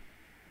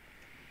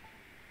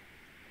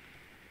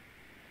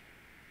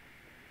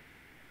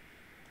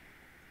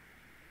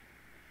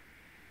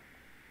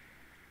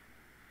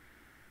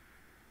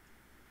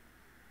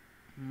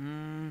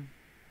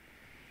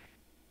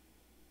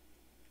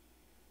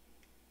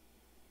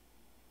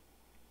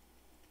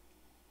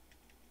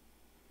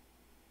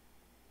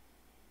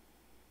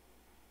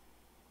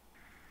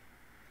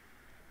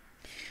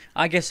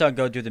 I guess I'll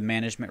go do the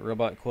management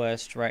robot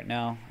quest right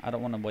now. I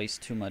don't want to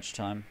waste too much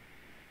time.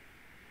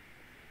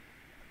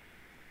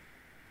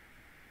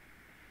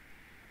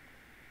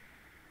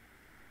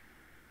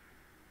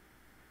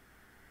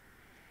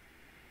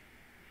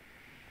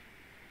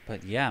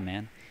 But yeah,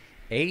 man.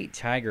 8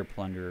 tiger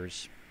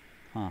plunderers.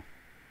 Huh.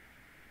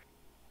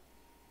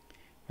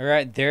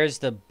 Alright, there's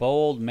the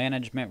bold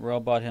management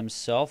robot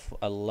himself.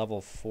 A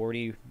level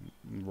 40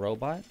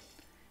 robot.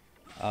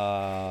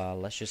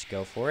 Let's just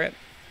go for it.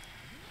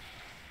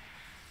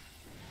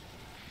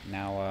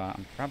 Now,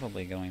 I'm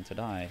probably going to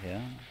die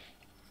here.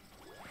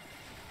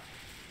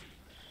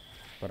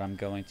 But I'm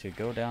going to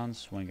go down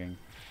swinging.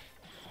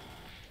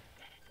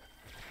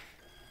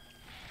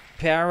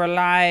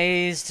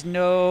 Paralyzed!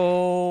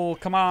 No!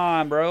 Come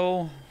on,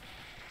 bro!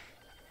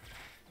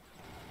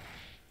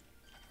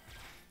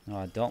 No,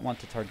 I don't want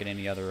to target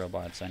any other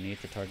robots. I need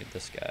to target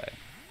this guy.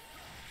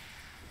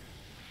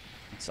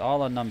 It's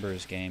all a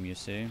numbers game, you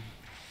see.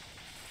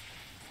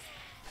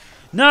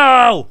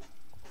 No!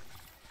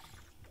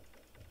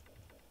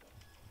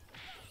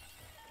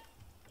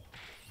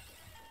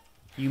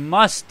 You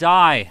must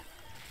die.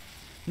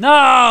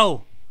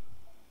 No!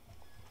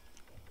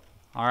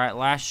 Alright,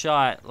 last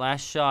shot.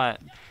 Last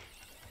shot.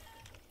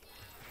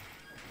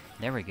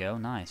 There we go.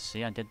 Nice.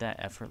 See, I did that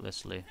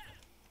effortlessly.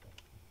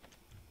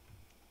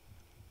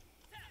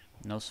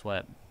 No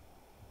sweat.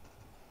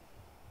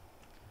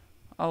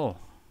 Oh,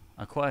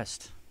 a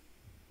quest.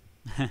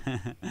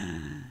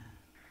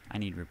 I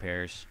need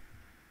repairs.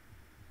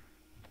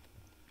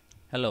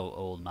 Hello,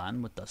 old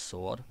man with the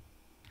sword.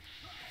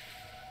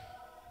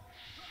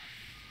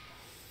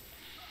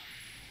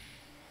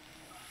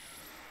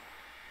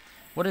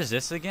 What is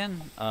this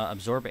again?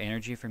 Absorb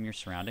energy from your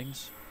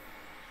surroundings.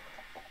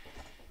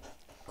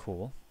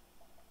 Cool.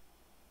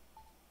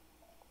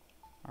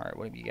 Alright,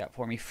 what have you got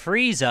for me?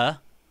 Frieza?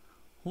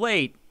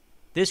 Wait,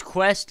 this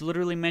quest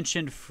literally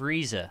mentioned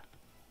Frieza.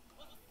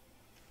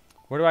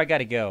 Where do I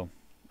gotta go?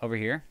 Over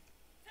here?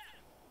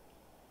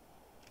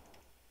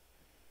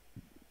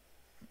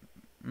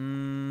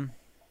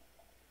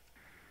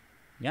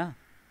 Yeah.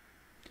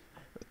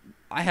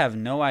 I have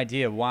no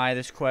idea why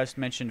this quest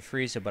mentioned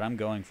Frieza, but I'm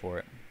going for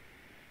it.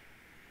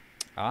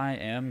 I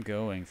am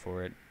going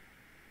for it.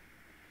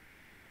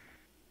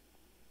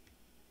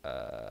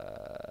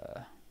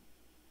 I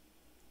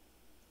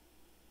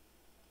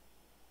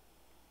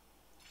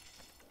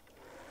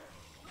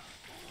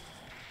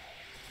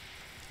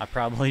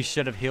probably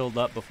should have healed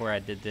up before I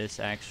did this,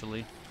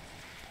 actually.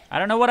 I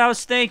don't know what I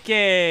was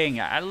thinking.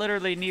 I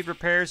literally need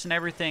repairs and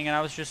everything, and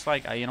I was just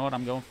like, you know what,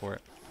 I'm going for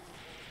it.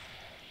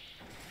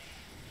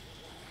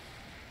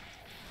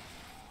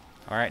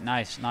 Alright,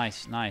 nice,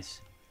 nice,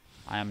 nice.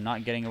 I am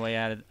not getting away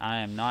out of I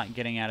am not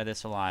getting out of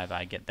this alive.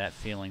 I get that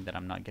feeling that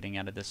I'm not getting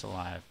out of this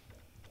alive.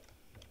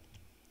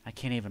 I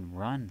can't even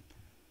run.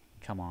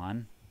 Come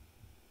on.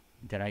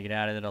 Did I get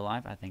out of it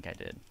alive? I think I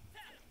did.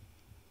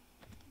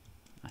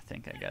 I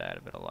think I got out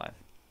of it alive.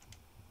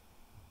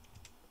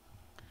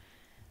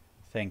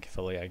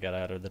 Thankfully, I got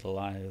out of it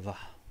alive.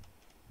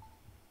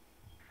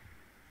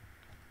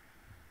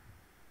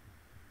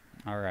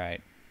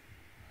 Alright.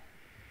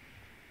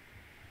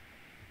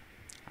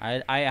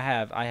 I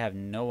have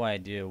no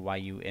idea why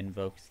you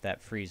invoked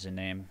that Frieza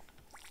name.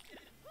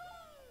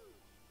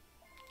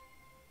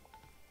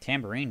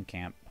 Tambourine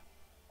Camp.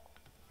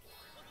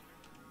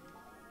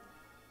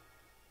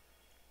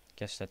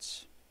 Guess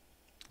that's...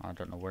 I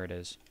don't know where it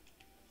is.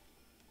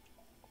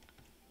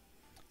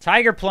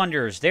 Tiger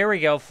Plunderers! There we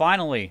go,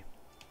 finally!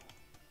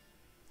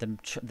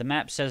 The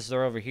map says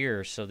they're over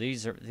here, so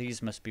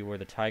these must be where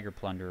the Tiger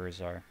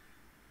Plunderers are.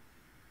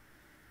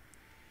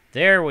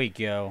 There we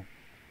go.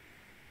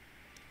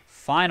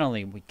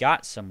 Finally, we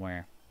got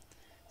somewhere.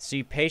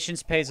 See,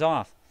 patience pays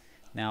off.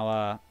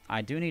 Now,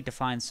 I do need to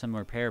find some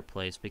repair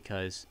place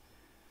because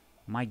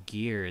my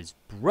gear is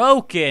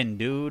broken,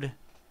 dude.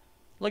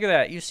 Look at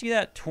that. You see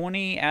that?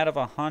 20 out of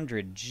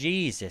 100.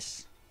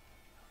 Jesus.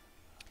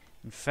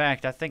 In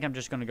fact, I think I'm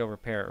just going to go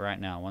repair it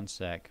right now. One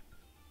sec.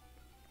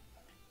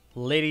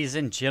 Ladies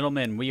and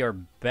gentlemen, we are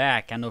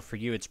back. I know for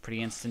you it's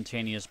pretty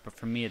instantaneous, but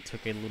for me it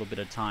took a little bit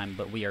of time,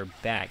 but we are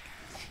back.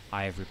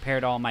 I have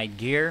repaired all my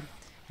gear,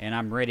 and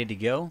I'm ready to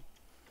go.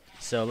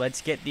 So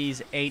let's get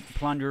these 8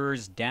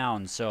 plunderers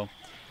down. So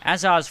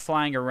as I was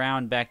flying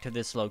around back to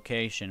this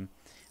location,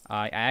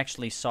 I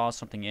actually saw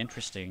something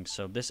interesting.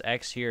 So this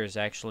X here is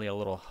actually a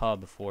little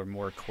hub for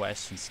more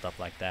quests and stuff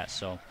like that.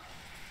 So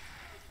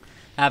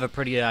I have a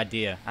pretty good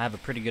idea. I have a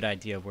pretty good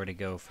idea of where to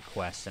go for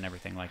quests and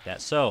everything like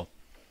that. So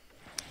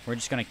we're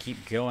just going to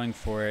keep going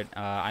for it.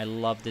 I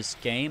love this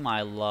game.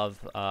 I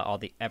love all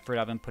the effort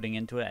I've been putting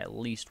into it at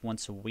least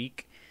once a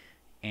week.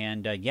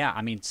 And yeah,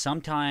 I mean,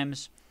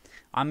 sometimes,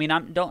 I mean,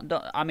 I'm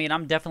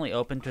definitely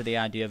open to the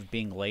idea of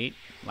being late,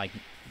 like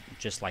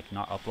just like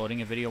not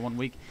uploading a video one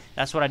week.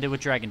 That's what I did with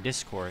Dragon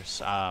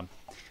Discourse,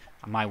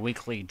 my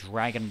weekly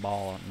Dragon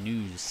Ball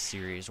news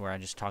series, where I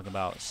just talk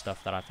about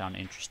stuff that I found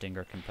interesting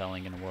or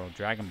compelling in the world of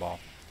Dragon Ball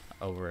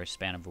over a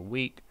span of a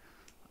week.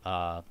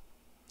 I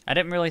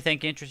didn't really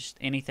think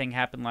anything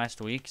happened last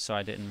week, so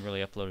I didn't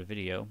really upload a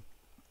video.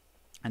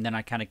 And then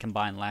I kind of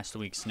combined last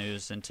week's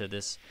news into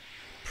this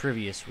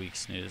previous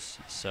week's news.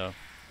 So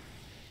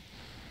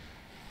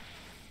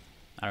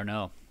I don't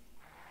know.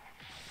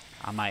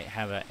 I might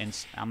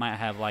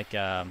have like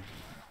a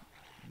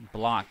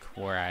block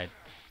where I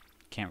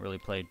can't really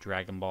play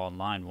Dragon Ball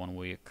Online one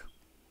week,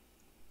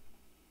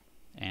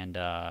 and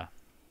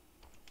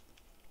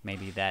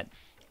maybe that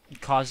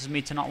causes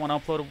me to not want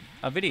to upload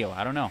a video.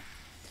 I don't know.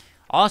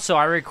 Also,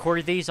 I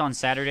record these on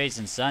Saturdays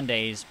and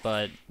Sundays,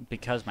 but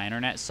because my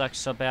internet sucks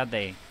so bad,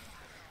 they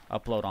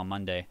upload on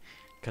Monday.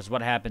 Because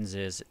what happens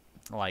is,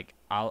 like,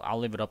 I'll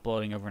leave it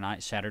uploading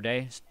overnight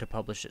Saturday to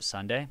publish it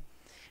Sunday.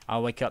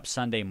 I'll wake up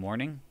Sunday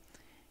morning,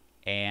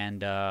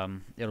 and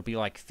it'll be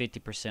like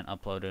 50%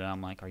 uploaded. And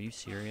I'm like, are you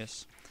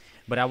serious?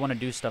 But I want to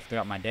do stuff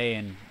throughout my day,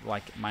 and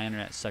like my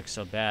internet sucks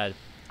so bad,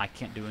 I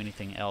can't do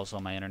anything else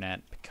on my internet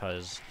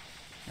because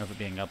of it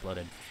being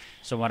uploaded.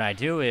 So what I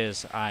do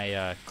is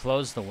I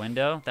close the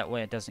window. That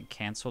way it doesn't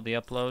cancel the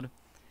upload.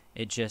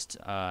 It just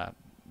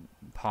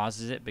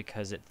pauses it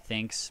because it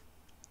thinks,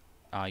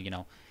 you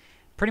know,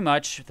 pretty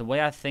much the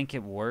way I think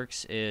it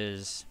works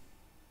is,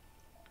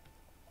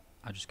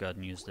 I'll just go ahead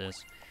and use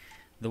this.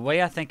 The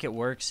way I think it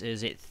works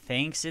is it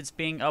thinks it's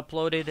being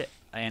uploaded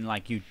and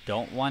like you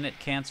don't want it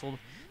canceled.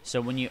 So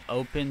when you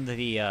open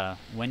the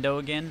window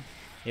again,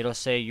 it'll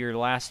say your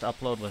last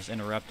upload was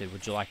interrupted.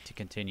 Would you like to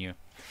continue?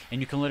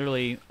 And you can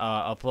literally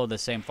upload the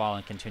same file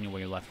and continue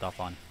where you left off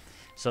on.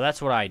 So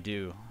that's what I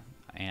do,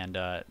 and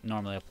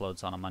normally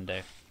uploads on a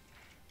Monday.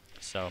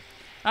 So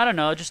I don't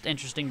know, just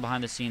interesting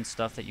behind the scenes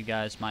stuff that you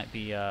guys might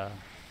be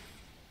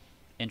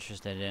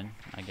interested in,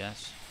 I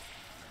guess.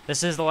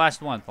 This is the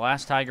last one, the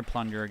last Tiger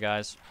Plunderer,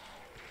 guys.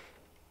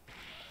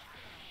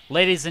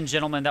 Ladies and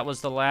gentlemen, that was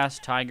the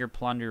last Tiger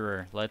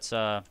Plunderer. Let's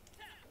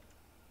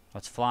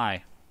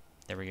fly.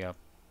 There we go.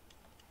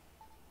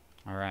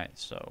 All right,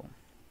 so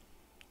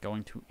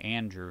going to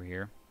Andrew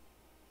here.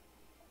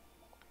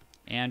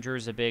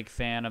 Andrew's a big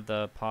fan of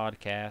the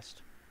podcast.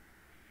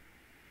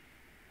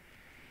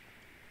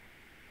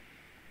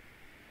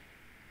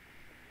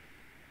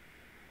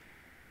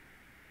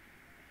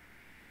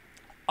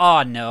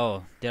 Oh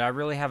no, did I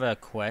really have a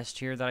quest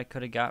here that I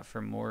could have got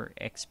for more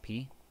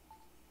XP?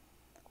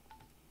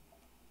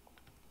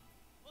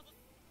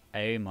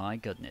 Oh my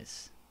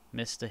goodness.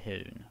 Mr.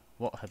 Hoon,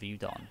 what have you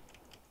done?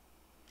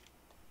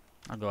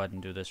 I'll go ahead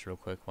and do this real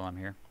quick while I'm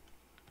here.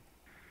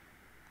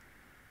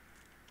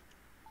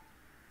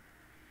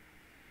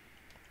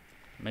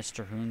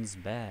 Mr. Hoon's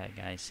bag,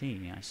 I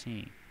see, I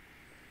see.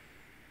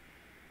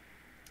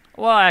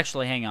 Well,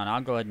 actually, hang on.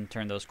 I'll go ahead and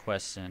turn those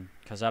quests in.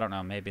 Because I don't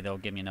know, maybe they'll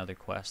give me another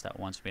quest that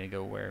wants me to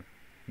go where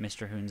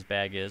Mr. Hoon's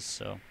bag is,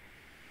 so.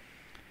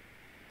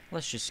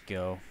 Let's just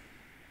go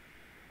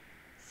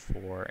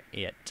for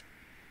it.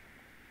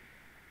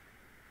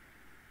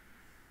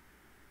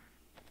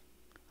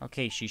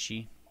 Okay,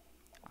 Shishi.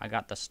 I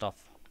got the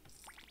stuff.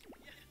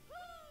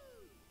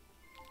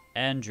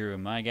 Andrew,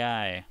 my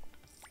guy.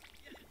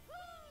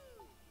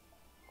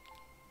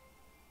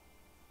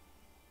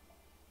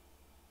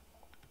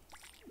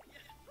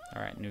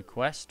 Alright, new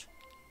quest.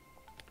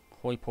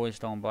 Hoi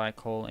Poised on Black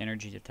Hole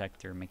Energy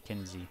Detector,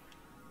 Mackenzie.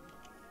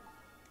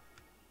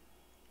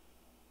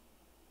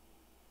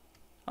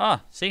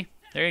 Ah, see?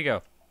 There you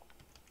go.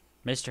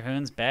 Mr.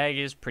 Hoon's bag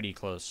is pretty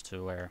close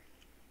to where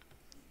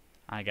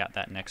I got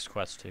that next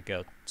quest to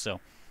go.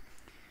 So,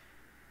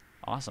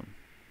 awesome.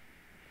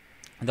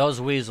 Those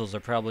weasels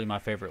are probably my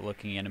favorite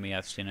looking enemy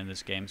I've seen in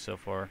this game so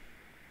far.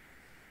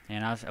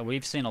 And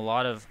we've seen a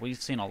lot of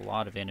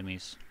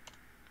enemies.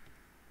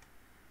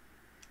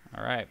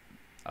 All right,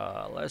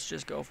 let's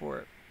just go for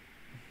it.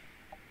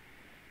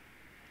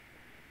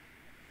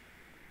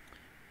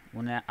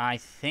 When I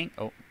think,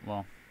 oh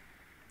well,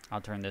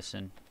 I'll turn this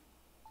in.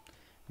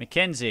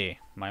 Mackenzie,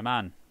 my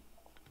man.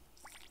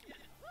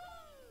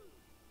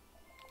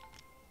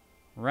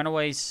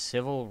 Runaway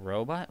civil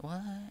robot?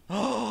 What?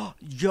 Oh,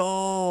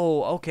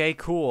 yo! Okay,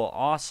 cool,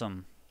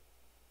 awesome.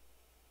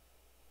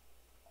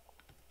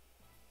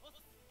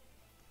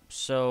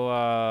 So,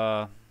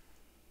 oh,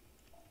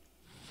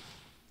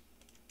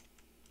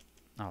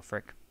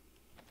 frick.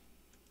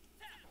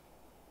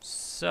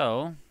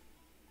 So,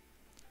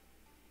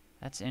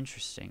 that's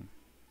interesting.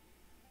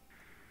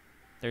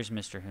 There's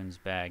Mr. Hoon's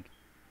bag.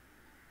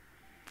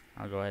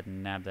 I'll go ahead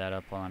and nab that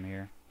up while I'm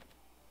here.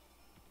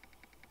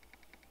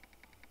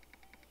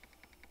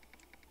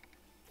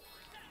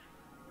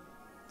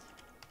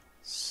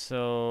 So,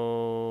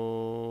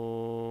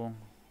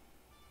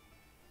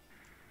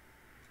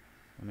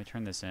 let me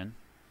turn this in.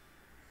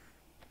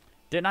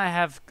 Didn't I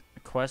have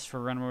quests for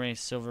runaway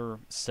civil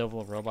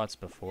robots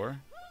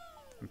before?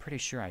 I'm pretty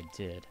sure I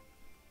did.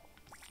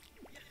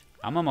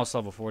 I'm almost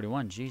level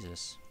 41,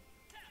 Jesus.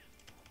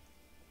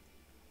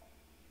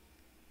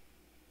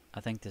 I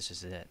think this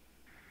is it.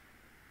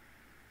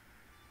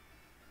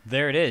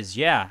 There it is,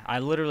 yeah. I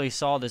literally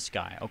saw this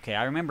guy. Okay,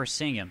 I remember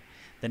seeing him.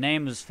 The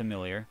name was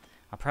familiar.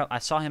 I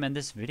saw him in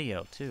this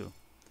video, too.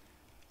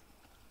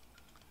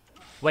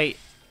 Wait,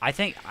 I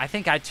think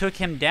I took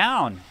him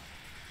down.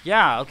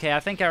 Yeah, okay,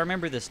 I think I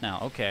remember this now.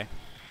 Okay.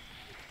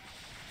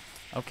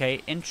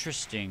 Okay,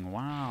 interesting.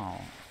 Wow.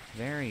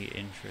 Very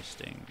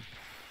interesting.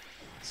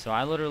 So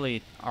I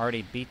literally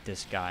already beat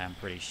this guy, I'm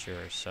pretty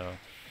sure, so.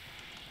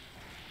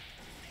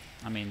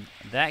 I mean,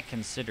 that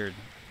considered,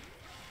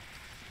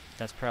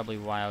 that's probably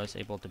why I was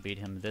able to beat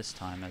him this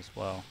time as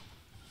well.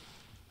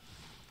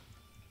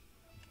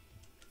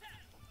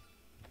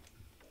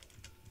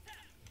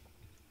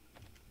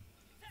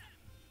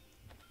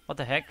 What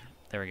the heck?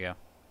 There we go.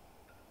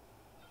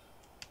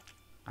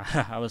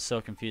 I was so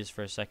confused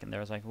for a second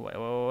there. I was like,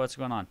 what's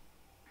going on?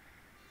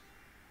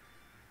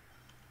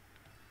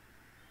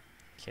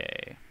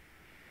 Okay.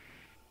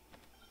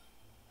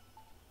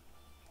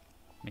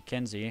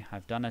 Mackenzie,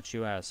 I've done what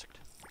you asked.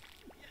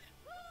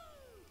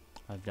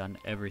 I've done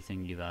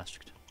everything you've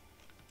asked.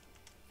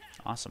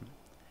 Awesome.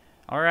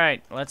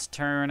 Alright, let's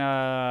turn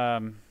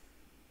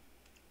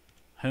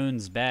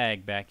Hoon's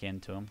bag back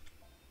into him.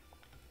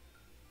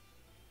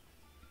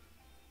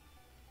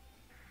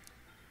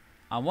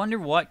 I wonder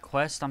what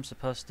quest I'm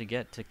supposed to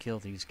get to kill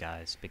these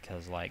guys,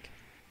 because, like,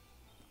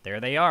 there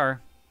they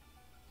are.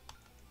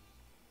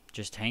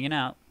 Just hanging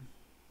out.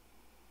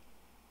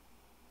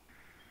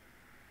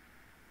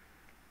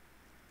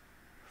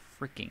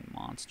 Freaking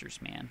monsters,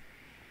 man.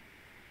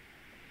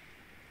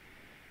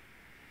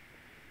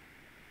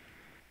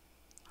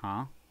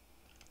 Huh?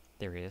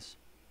 There he is.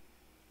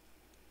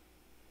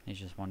 He's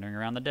just wandering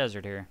around the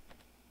desert here.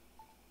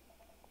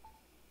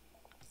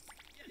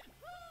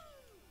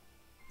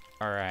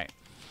 Alright.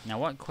 Now,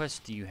 what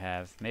quest do you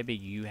have? Maybe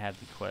you have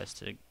the quest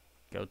to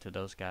go to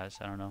those guys.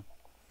 I don't know.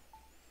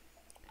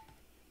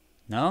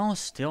 No,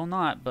 still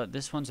not. But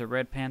this one's a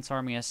Red Pants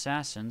Army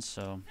assassin,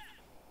 so...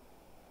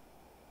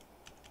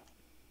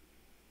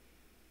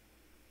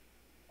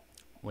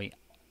 Wait.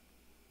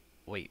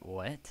 Wait,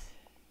 what?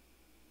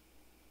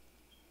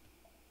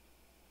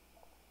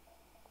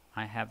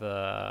 I have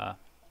a...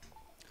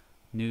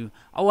 new...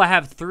 Oh, I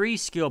have 3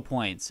 skill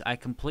points. I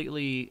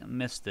completely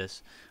missed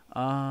this.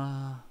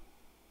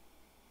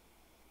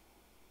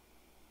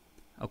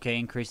 Okay,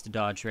 increase the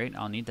dodge rate.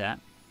 I'll need that.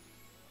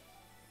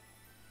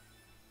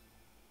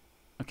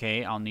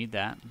 Okay, I'll need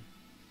that.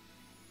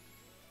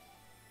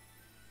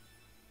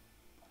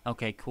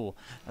 Okay, cool.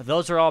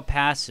 Those are all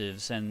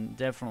passives, and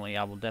definitely,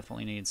 I will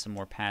definitely need some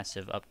more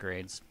passive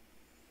upgrades.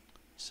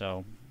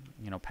 So,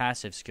 you know,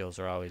 passive skills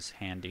are always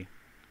handy.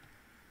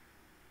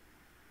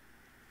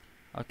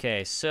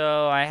 Okay,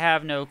 so I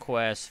have no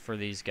quest for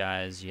these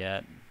guys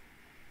yet.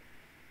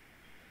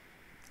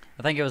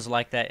 I think it was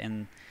like that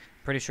in...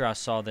 Pretty sure I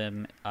saw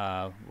them,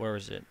 where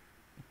was it?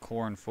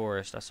 Corn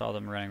Forest. I saw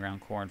them running around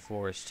Corn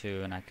Forest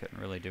too, and I couldn't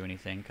really do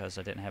anything because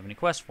I didn't have any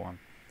quest for them.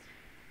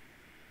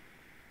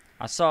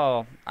 I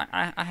saw,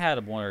 I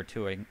had 1 or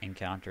 2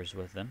 encounters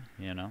with them,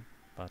 you know,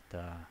 but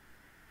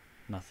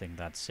nothing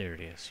that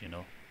serious, you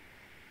know.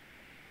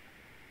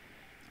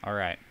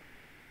 Alright.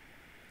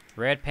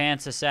 Red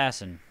Pants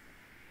Assassin.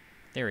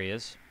 There he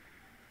is.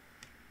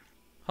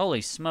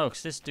 Holy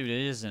smokes, this dude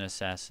is an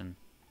assassin.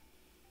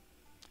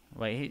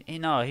 Wait,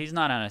 no, he's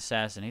not an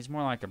assassin. He's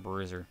more like a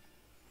bruiser.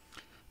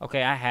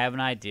 Okay, I have an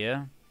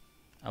idea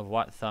of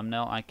what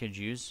thumbnail I could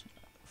use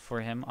for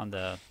him on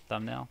the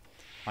thumbnail.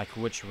 Like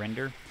which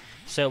render.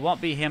 So it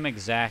won't be him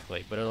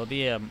exactly, but it'll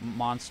be a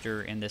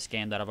monster in this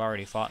game that I've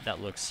already fought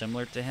that looks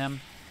similar to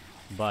him.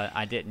 But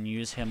I didn't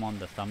use him on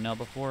the thumbnail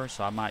before,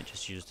 so I might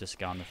just use this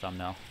guy on the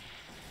thumbnail.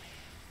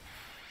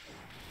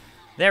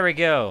 There we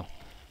go.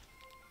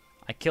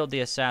 I killed the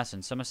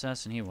assassin. Some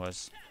assassin he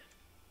was.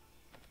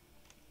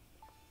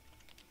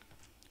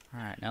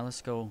 Alright, now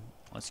let's go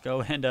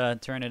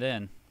and turn it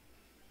in.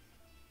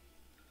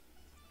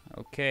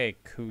 Okay,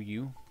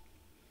 Kuyu.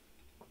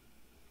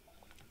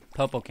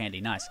 Popo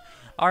candy, nice.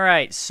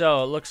 Alright,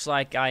 so it looks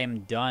like I am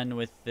done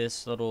with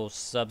this little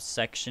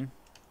subsection.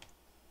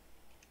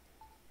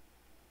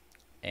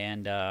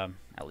 And,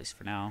 at least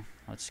for now,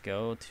 let's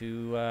go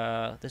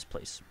to this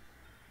place.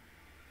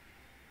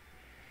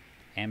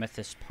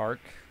 Amethyst Park,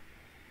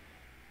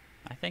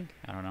 I think?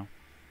 I don't know.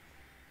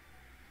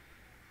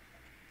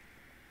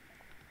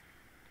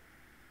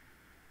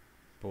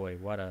 Boy,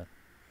 what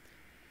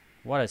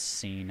a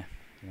scene.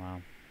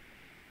 Wow.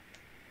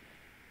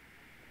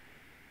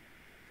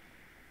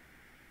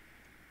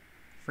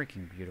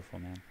 Freaking beautiful,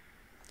 man.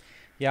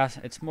 Yeah,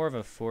 it's more of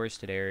a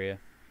forested area.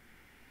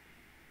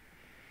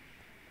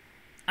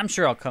 I'm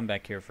sure I'll come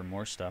back here for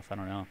more stuff. I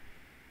don't know.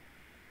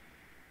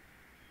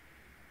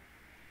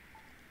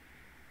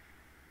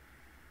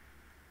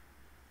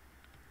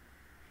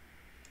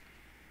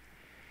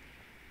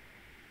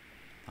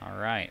 All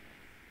right.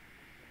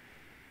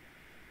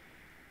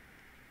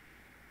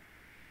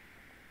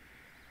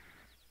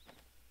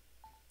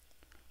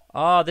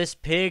 Oh, this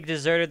pig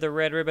deserted the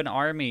Red Ribbon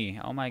Army.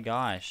 Oh my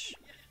gosh.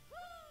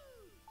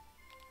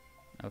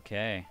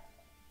 Okay.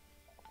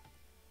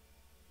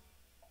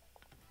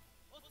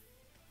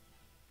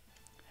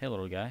 Hey,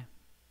 little guy.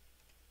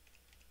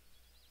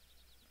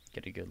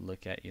 Get a good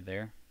look at you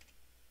there.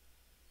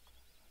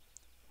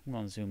 I'm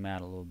going to zoom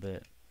out a little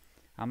bit.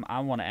 I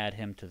want to add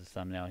him to the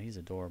thumbnail. He's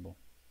adorable.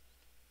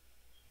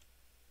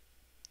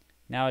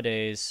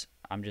 Nowadays,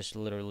 I'm just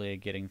literally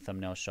getting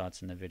thumbnail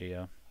shots in the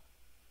video.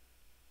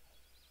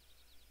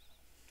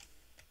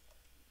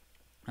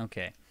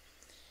 Okay.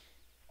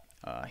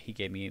 He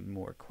gave me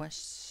more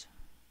quests.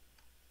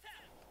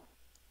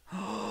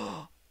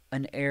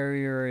 An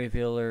area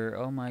revealer.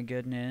 Oh my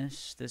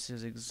goodness. This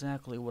is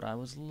exactly what I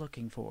was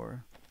looking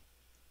for.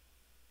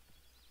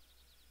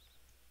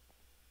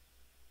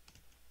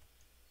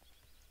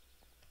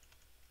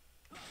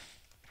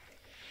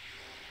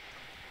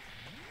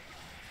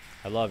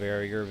 I love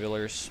area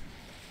revealers.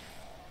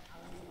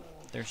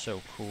 They're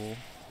so cool.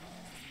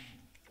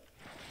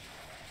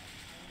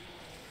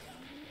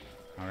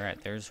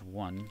 Alright, there's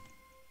one.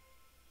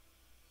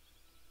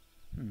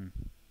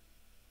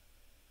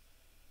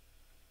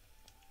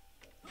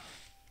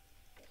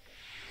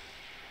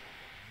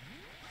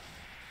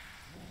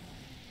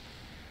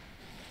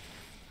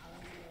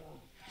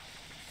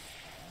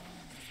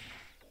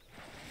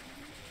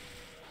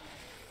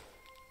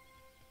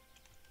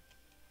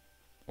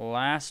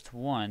 Last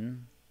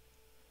one.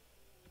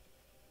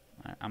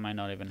 I might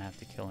not even have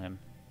to kill him.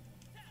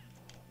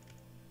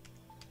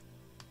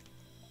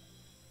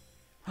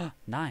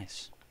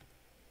 Nice.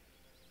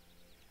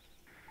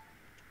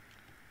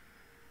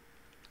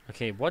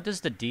 Okay, what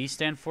does the D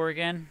stand for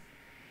again?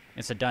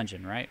 It's a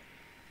dungeon, right?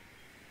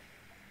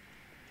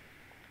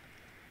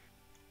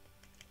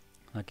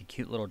 Like a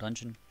cute little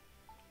dungeon.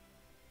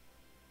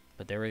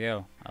 But there we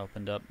go. I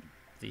opened up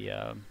the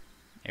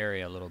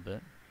area a little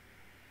bit.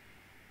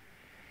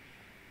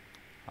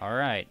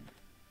 Alright.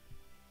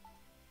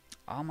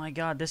 Oh my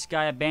god, this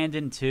guy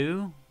abandoned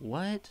too?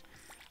 What?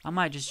 I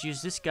might just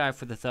use this guy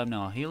for the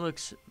thumbnail. He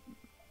looks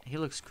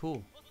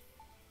cool.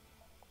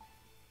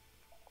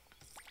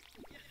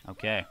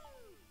 Okay.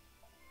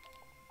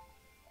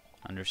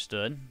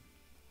 Understood.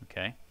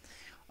 Okay.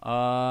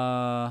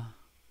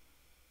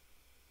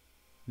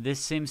 This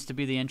seems to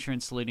be the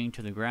entrance leading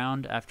to the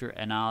ground. After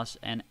an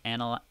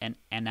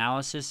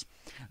analysis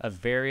of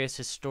various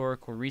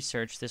historical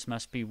research, this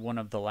must be one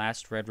of the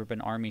last Red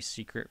Ribbon Army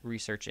secret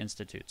research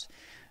institutes.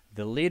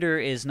 The leader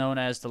is known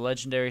as the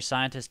legendary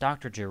scientist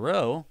Dr.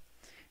 Gero.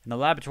 In the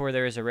laboratory,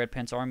 there is a Red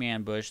Pants Army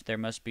ambush. There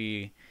must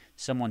be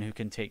someone who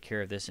can take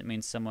care of this. It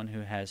means someone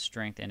who has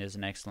strength and is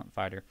an excellent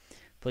fighter.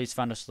 Please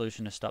find a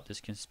solution to stop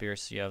this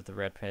conspiracy of the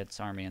Red Pants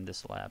Army in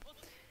this lab.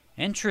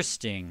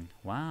 Interesting.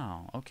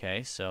 Wow.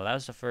 Okay, so that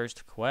was the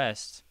first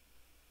quest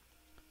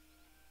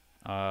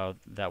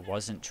that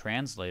wasn't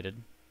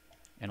translated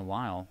in a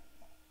while.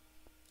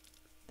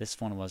 This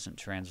one wasn't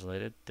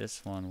translated.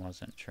 This one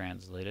wasn't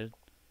translated.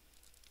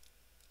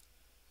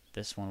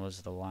 This one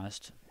was the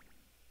last.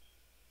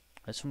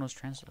 This one was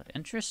translated.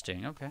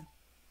 Interesting. Okay.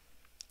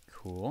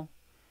 Cool.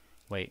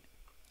 Wait.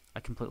 I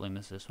completely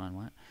missed this one.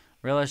 What?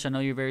 Relish, I know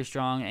you're very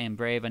strong and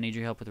brave. I need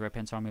your help with the Red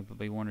Pants Army, but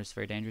be warned, it's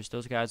very dangerous.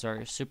 Those guys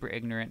are super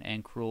ignorant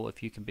and cruel.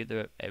 If you can beat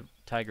the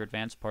Tiger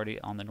Advance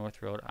Party on the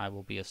North Road, I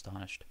will be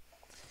astonished.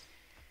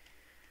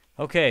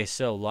 Okay,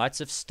 so lots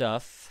of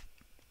stuff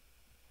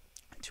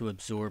to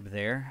absorb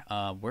there.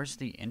 Where's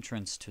the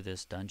entrance to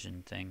this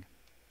dungeon thing?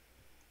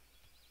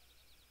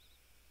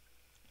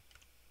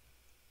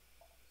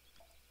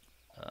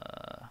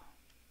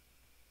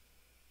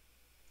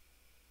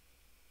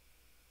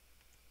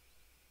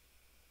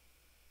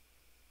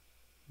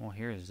 Well,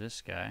 here's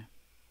this guy.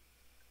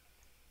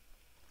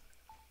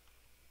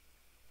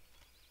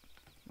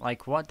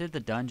 Like, what did the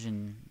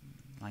dungeon...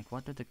 Like,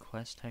 what did the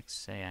quest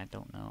text say? I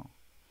don't know.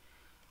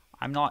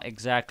 I'm not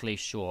exactly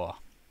sure.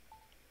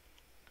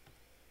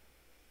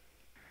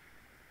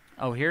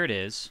 Oh, here it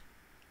is.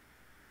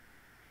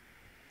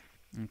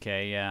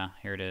 Okay, yeah,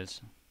 here it is.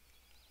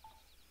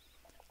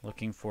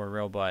 Looking for a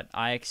robot.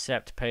 I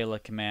accept Pela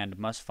command.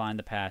 Must find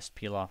the past.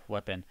 Peel off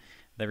weapon.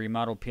 The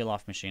remodeled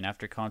peel-off machine.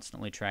 After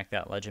constantly track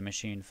that legend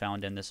machine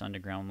found in this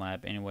underground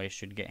lab. Anyway,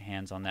 should get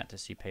hands on that to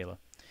see Pela.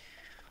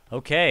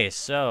 Okay,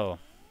 so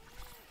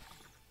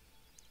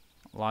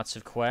lots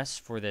of quests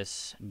for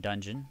this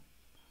dungeon.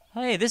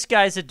 Hey, this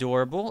guy's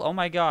adorable. Oh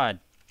my god.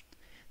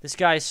 This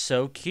guy's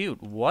so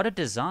cute. What a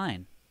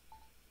design.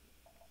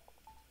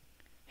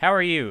 How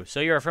are you? So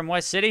you are from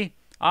West City?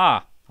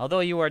 Ah, although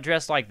you are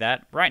dressed like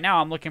that, right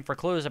now I'm looking for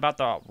clues about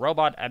the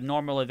robot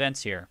abnormal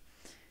events here.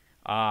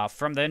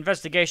 From the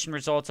investigation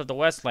results of the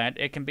Westland,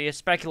 it can be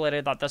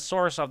speculated that the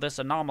source of this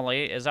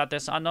anomaly is at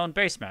this unknown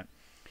basement.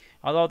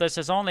 Although this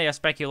is only a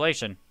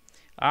speculation.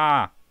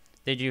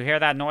 Did you hear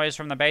that noise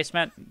from the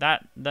basement?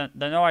 The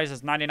noise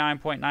is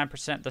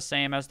 99.9% the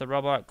same as the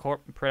Robot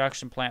Corp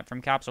production plant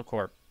from Capsule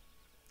Corp.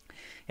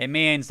 It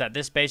means that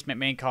this basement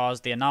may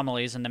cause the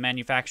anomalies in the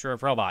manufacture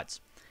of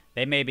robots.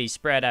 They may be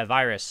spread a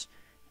virus.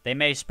 They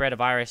may spread a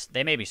virus.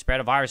 They may be spread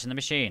a virus in the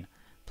machine.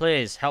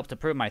 Please help to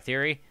prove my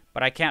theory,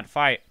 but I can't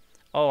fight.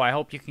 Oh, I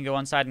hope you can go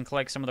inside and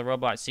collect some of the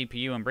robot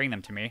CPU and bring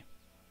them to me.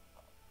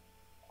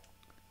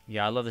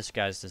 Yeah, I love this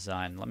guy's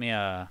design. Let me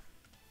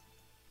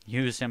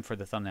use him for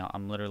the thumbnail.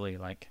 I'm literally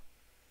like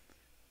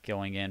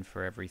going in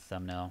for every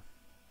thumbnail.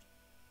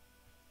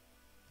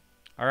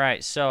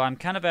 Alright, so I'm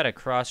kind of at a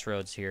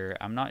crossroads here.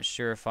 I'm not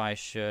sure if I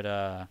should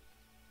I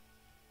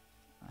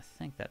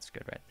think that's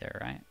good right there,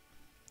 right?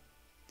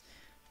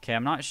 Okay,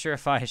 I'm not sure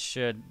if I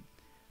should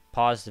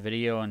pause the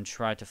video and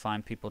try to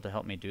find people to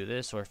help me do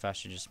this, or if I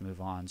should just move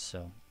on,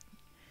 so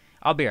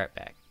I'll be right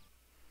back.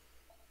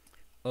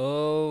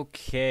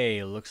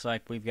 Okay, looks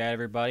like we've got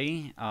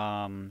everybody.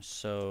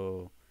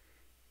 So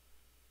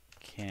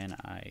can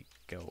I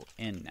go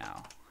in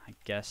now? I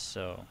guess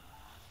so.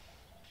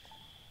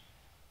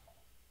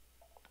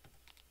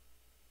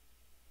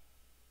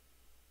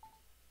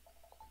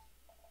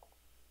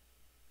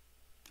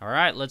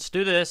 Alright, let's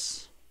do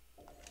this.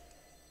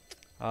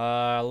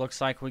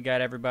 Looks like we got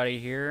everybody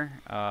here.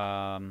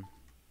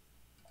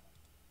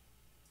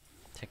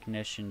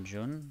 Technician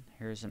Jun.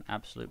 Here's an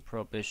absolute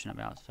prohibition of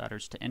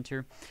outsiders to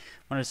enter. I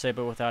wanted to say,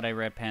 but without a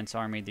Red Pants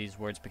Army, these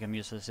words become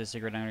useless. This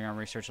secret underground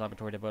research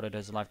laboratory devoted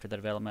his life to the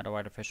development of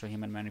artificial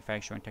human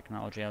manufacturing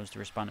technology. I was the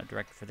respondent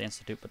director for the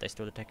institute, but they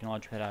stole the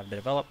technology that I have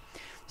developed.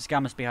 This guy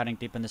must be hiding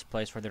deep in this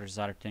place for their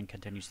desire to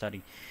continue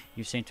study.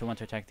 You seem to want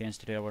to attack the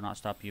institute. I will not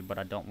stop you, but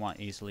I don't want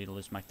easily to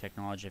lose my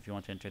technology if you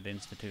want to enter the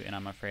institute, and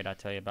I'm afraid I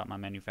tell you about my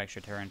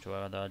manufactured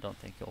tarantula, although I don't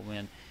think you'll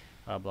win.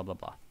 Blah, blah,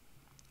 blah.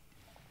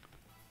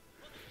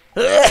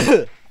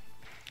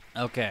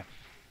 Okay.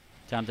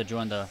 Time to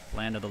join the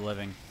land of the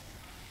living.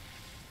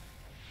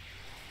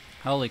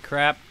 Holy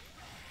crap.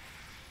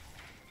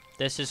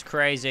 This is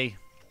crazy.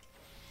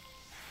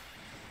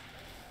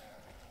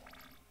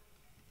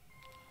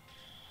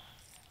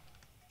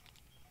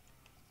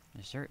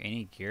 Is there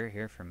any gear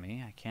here for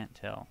me? I can't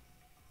tell.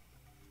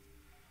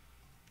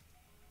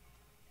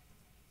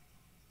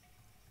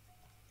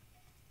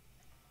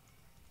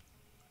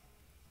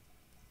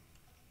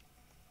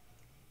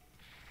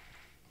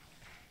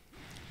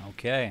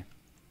 Okay.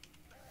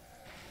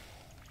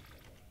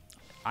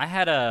 I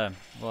had a...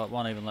 Well, it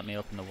won't even let me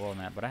open the world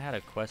map, but I had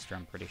a quester,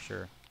 I'm pretty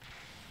sure.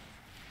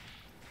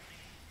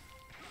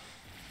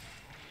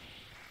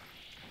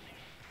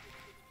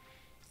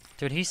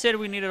 Dude, he said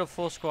we needed a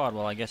full squad.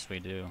 Well, I guess we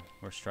do.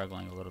 We're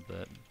struggling a little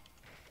bit.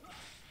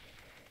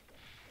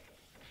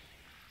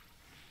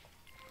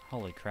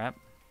 Holy crap.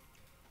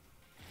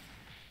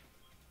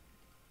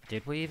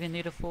 Did we even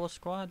need a full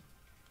squad?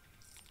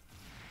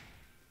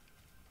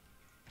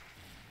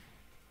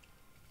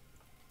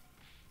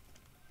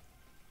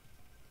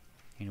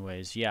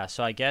 Anyways, yeah,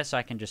 so I guess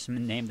I can just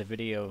name the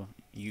video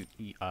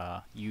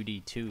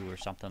UD2 or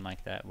something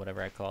like that,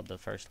 whatever I called the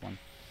first one.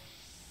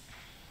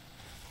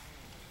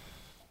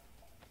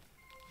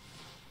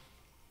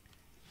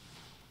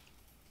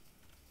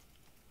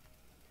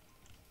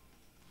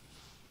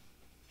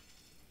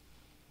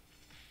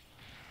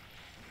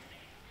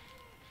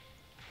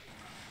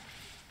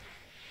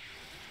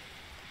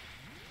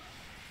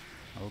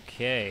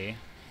 Okay.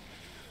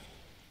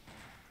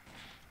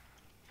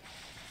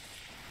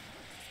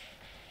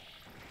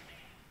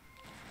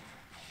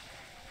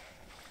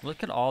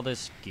 Look at all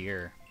this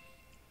gear.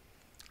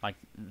 Like,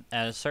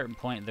 at a certain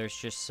point, there's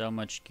just so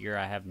much gear,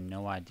 I have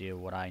no idea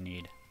what I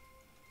need.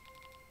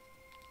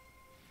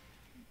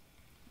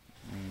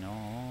 No.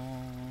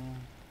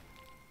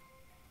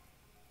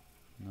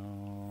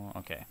 No.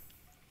 Okay.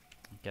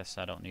 I guess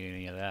I don't need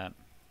any of that.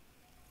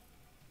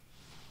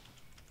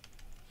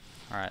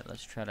 Alright,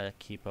 let's try to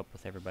keep up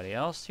with everybody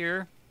else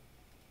here.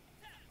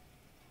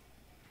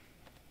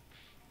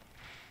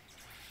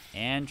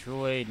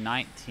 Android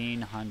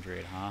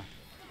 1900, huh?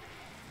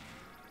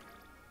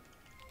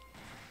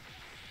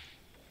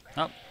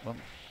 Oh, well,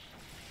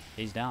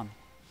 he's down.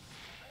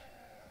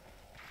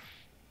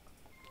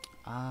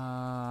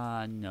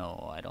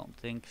 No, I don't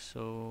think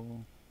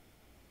so.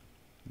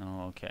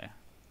 No, okay.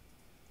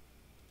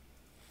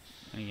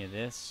 Any of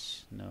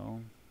this?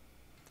 No.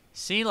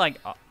 See,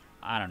 like,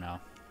 I don't know.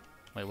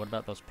 Wait, what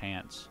about those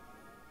pants?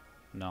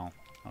 No.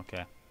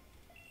 Okay.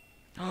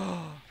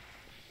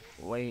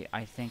 Wait,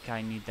 I think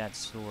I need that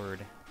sword.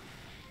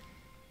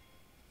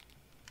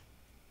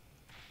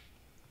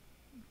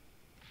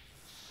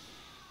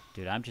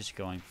 Dude, I'm just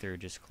going through,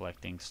 just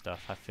collecting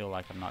stuff. I feel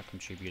like I'm not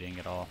contributing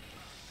at all.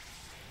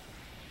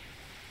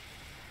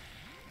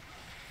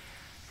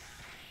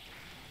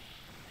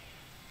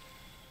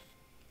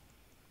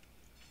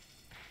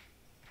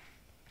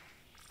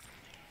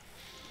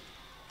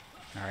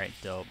 Alright,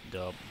 dope,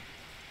 dope.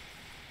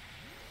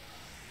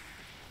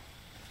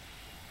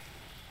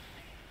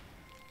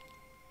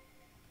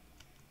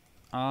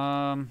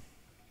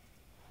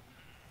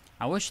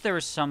 I wish there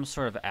was some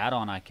sort of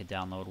add-on I could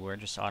download where it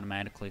just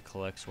automatically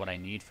collects what I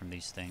need from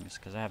these things,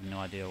 because I have no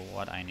idea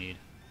what I need.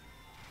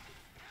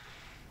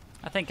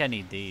 I think I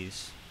need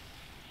these.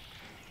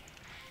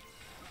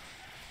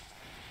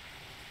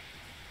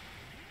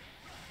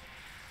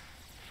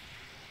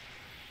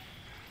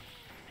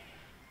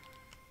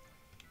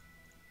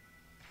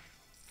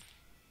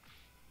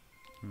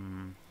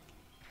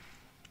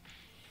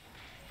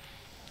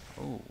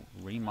 Oh,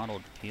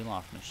 remodeled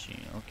peel-off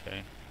machine.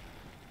 Okay.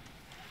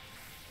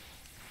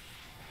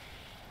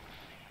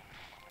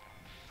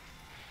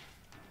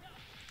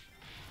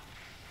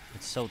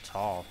 It's so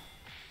tall.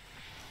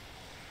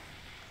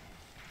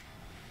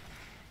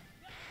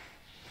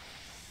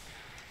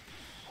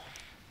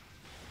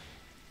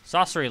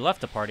 Sorcery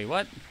left the party.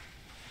 What?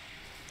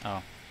 Oh.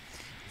 I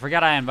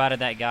forgot I invited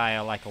that guy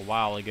like a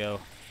while ago.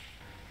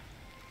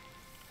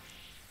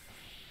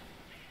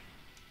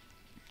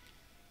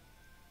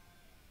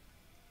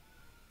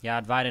 Yeah, I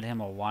invited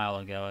him a while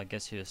ago. I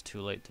guess he was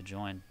too late to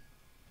join.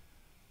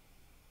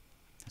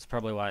 That's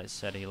probably why it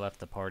said he left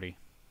the party.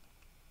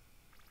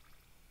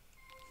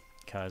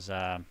 Because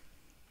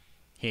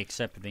he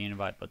accepted the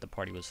invite, but the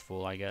party was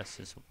full, I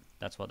guess.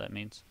 That's what that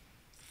means.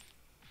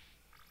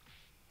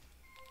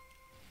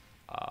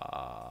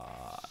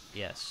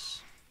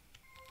 Yes.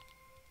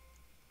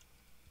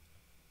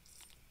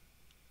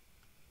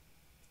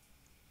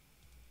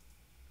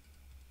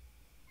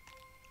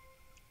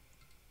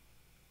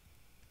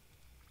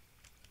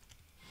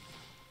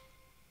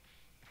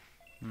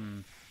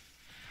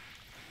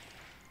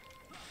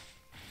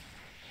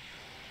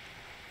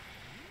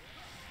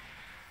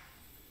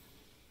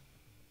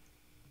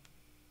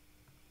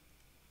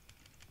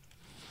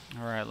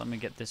 Alright, let me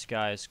get this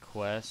guy's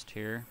quest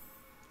here.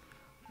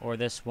 Or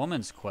this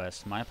woman's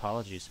quest. My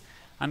apologies.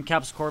 I'm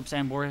Caps Corpse,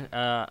 and we're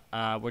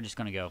just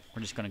gonna go.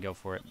 We're just gonna go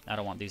for it. I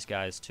don't want these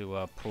guys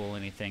to pull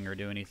anything or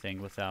do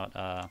anything without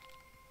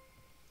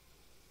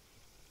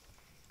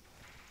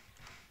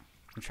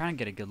I'm trying to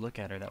get a good look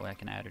at her, that way I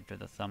can add her to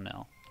the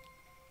thumbnail.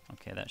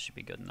 Okay, that should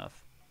be good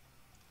enough.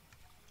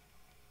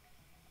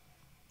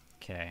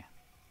 Okay.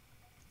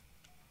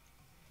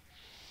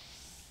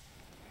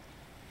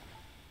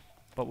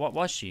 But what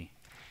was she?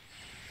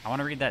 I want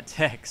to read that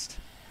text.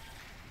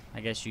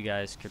 I guess you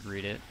guys could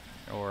read it.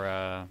 Or,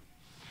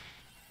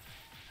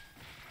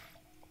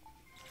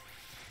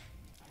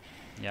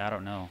 yeah, I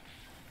don't know.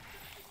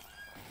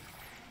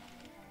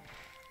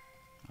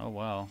 Oh,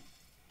 wow.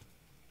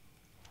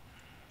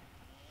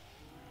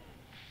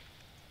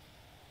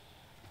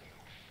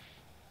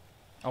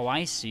 Oh,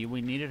 I see.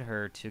 We needed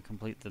her to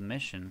complete the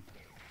mission.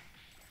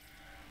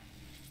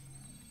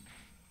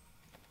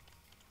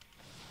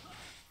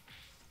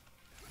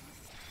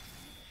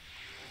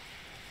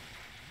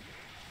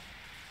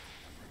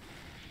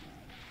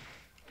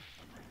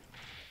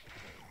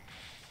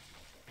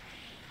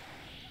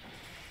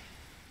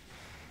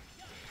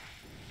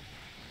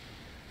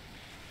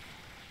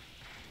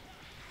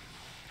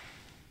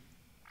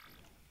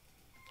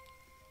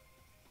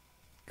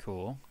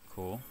 Cool,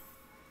 cool.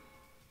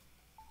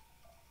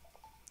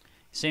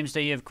 Seems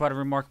that you have quite a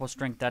remarkable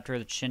strength. After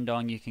the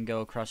Shindong, you can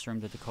go across the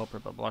room to the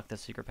culprit, but block the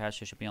secret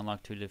passage should be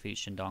unlocked to defeat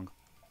Shindong.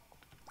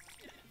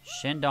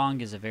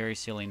 Shindong is a very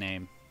silly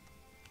name.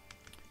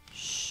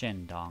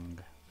 Shindong.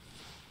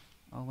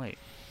 Oh, wait.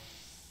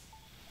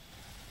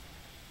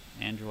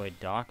 Android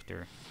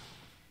Doctor.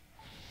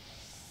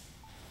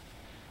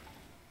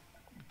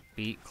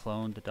 Beat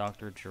cloned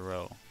Dr.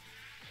 Gero.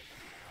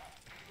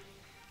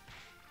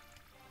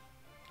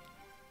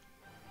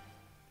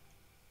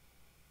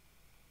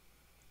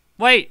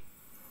 Wait!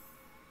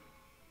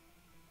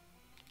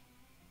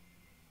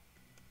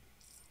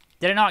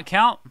 Did it not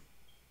count?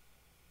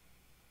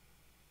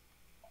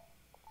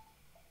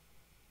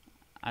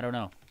 I don't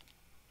know.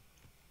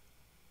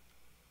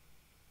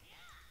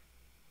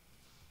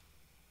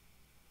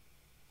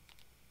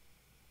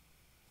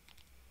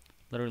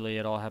 Literally,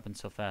 it all happened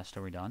so fast.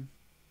 Are we done?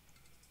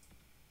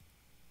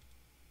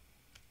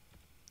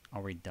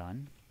 Are we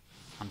done?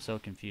 I'm so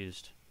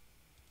confused.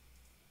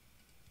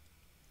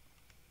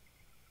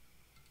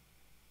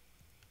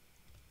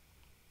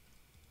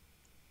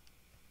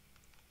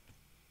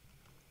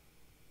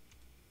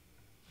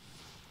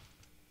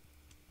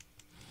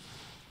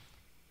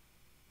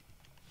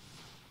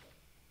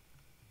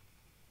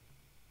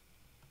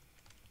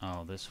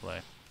 Oh, this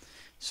way.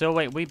 So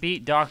wait, we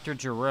beat Dr.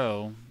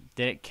 Gero.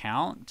 Did it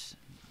count?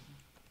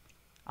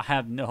 I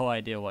have no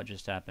idea what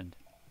just happened.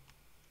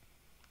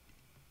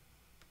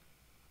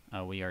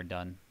 Oh, we are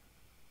done.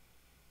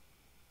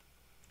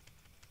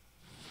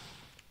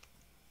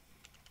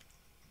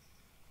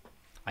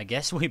 I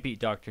guess we beat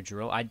Dr.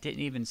 Gero. I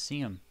didn't even see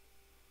him.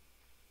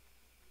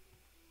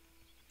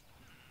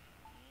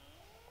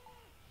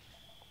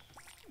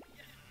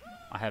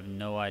 I have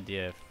no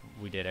idea if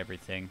we did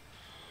everything.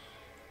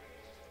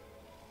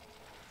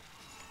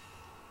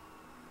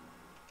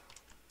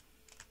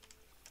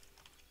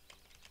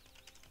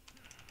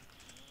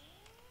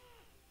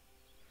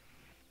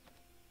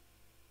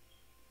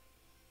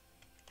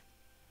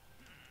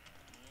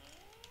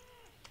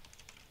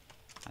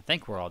 I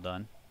think we're all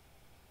done.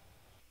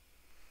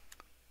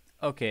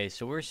 Okay,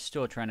 so we're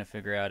still trying to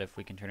figure out if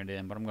we can turn it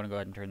in, but I'm going to go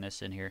ahead and turn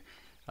this in here.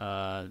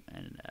 The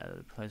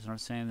place not the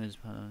same. There's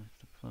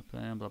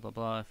plan, blah, blah,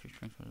 blah. If your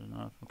strength was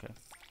enough. Okay.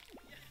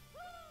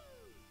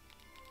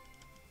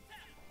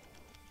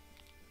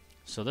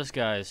 So this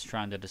guy is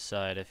trying to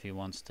decide if he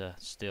wants to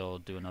still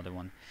do another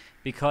one.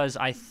 Because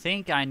I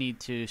think I need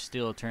to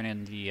still turn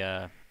in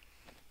the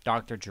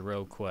Dr.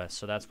 Gero quest.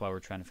 So that's why we're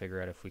trying to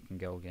figure out if we can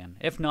go again.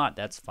 If not,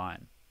 that's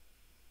fine.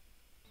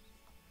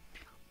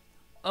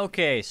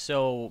 Okay,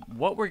 so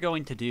what we're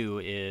going to do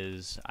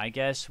is, I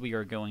guess we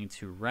are going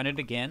to run it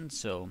again.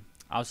 So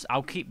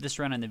I'll keep this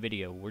run in the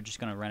video. We're just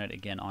going to run it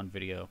again on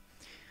video.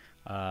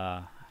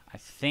 I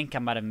think I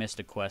might have missed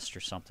a quest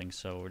or something,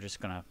 so we're just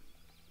going to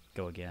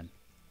go again.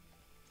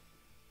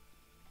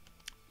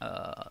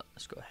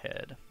 Let's go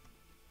ahead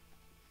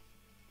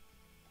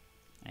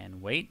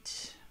and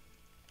wait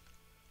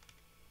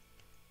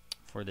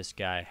for this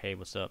guy. Hey,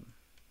 what's up?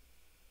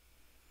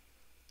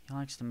 He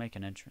likes to make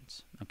an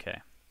entrance. Okay.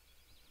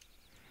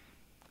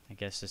 I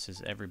guess this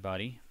is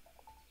everybody.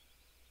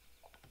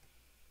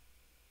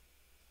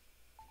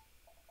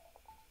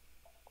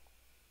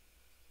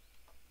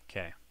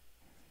 Okay.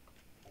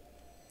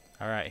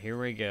 Alright, here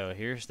we go.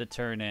 Here's the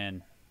turn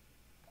in.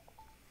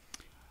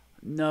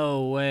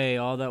 No way.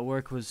 All that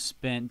work was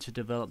spent to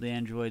develop the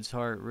android's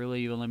heart. Really?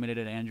 You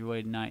eliminated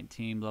Android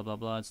 19, blah, blah,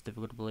 blah. It's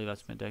difficult to believe I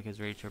spent decades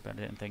researching it.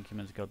 I didn't think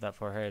humans go that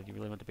far ahead. You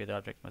really want to be the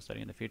object of my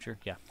study in the future?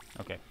 Yeah.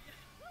 Okay.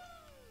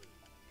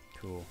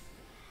 Cool.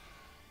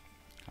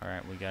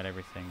 Alright, we got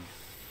everything.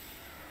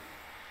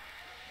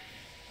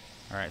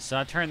 Alright, so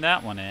I turned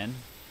that one in.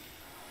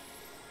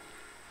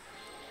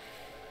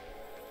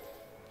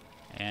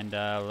 And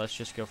let's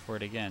just go for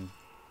it again.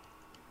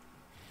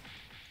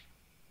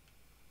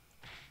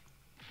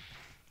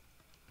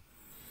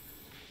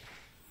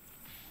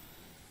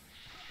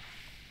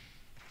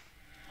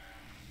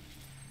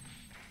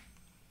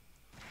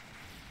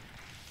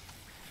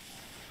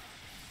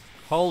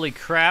 Holy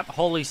crap,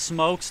 holy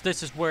smokes,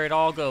 this is where it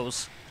all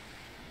goes.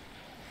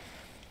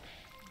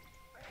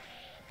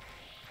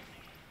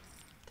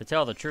 To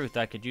tell the truth,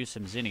 I could use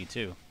some Zinni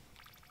too.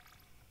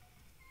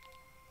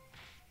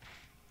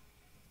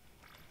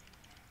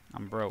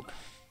 I'm broke.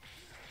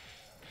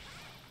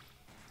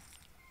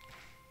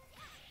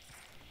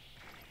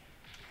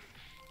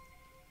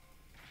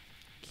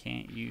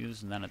 Can't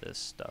use none of this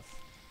stuff.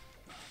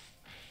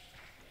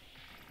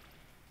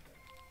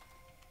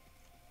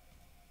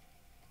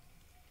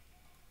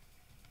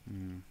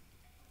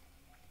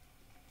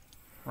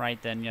 Right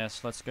then,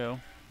 yes, let's go.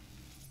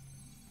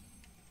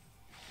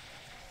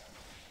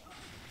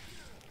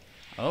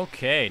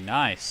 Okay,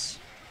 nice.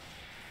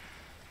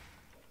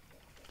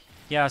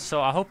 Yeah,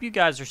 so I hope you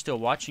guys are still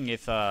watching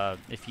if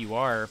you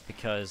are,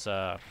 because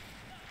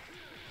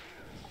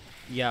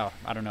yeah,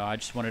 I don't know, I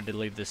just wanted to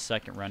leave this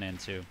second run in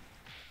too.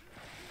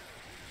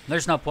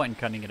 There's no point in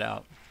cutting it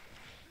out.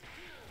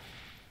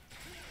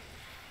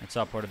 It's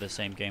all part of the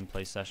same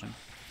gameplay session.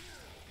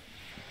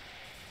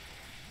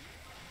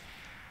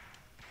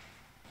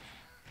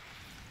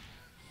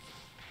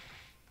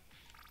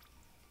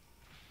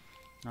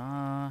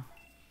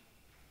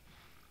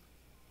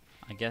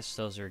 I guess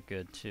those are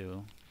good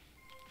too.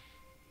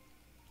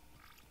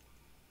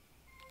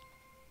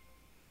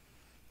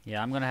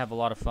 Yeah, I'm gonna have a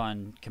lot of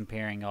fun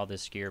comparing all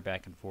this gear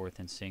back and forth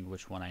and seeing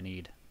which one I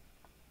need.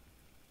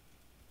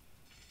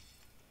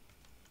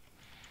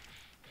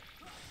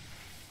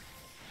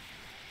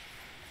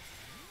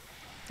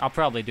 I'll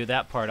probably do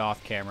that part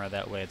off camera,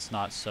 that way it's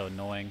not so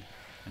annoying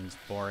and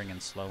boring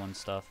and slow and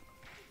stuff.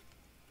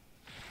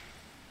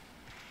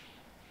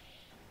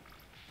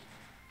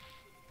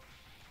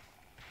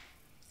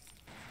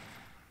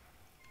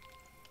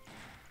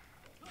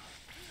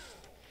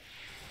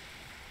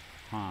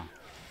 Huh.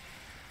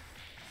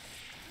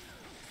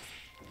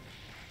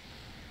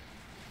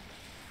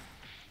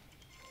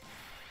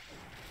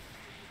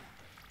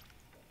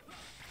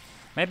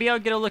 Maybe I'll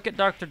get a look at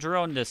Dr.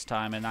 Jerome this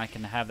time and I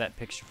can have that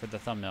picture for the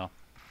thumbnail.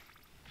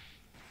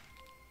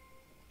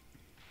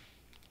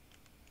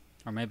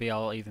 Or maybe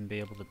I'll even be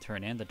able to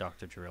turn in the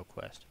Dr. Jerome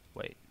quest.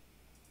 Wait.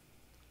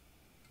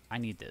 I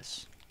need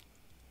this.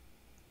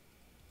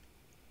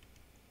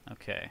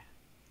 Okay.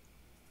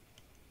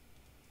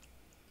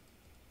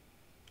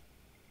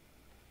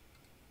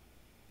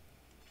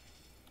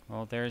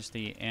 Well, there's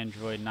the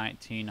Android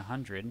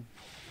 1900.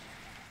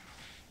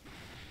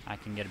 I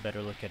can get a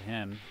better look at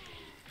him.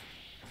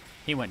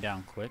 He went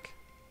down quick.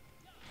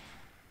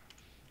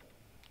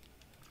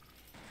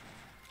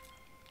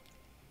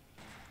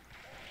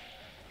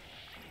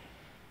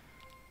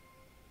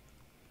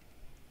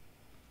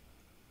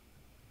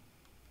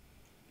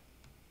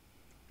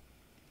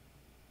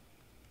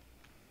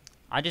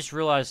 I just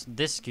realized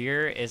this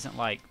gear isn't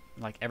like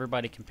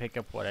everybody can pick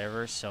up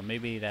whatever, so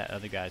maybe that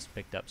other guy's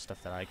picked up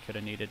stuff that I could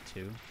have needed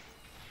too.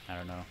 I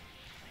don't know.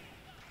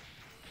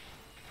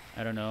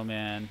 I don't know,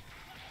 man.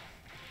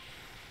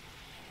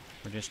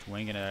 We're just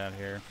winging it out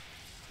here.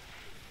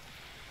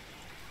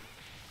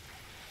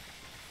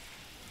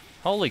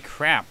 Holy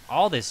crap,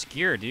 all this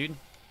gear, dude.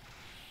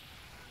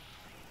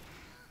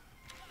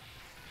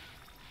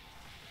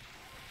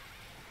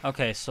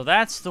 Okay, so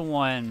that's the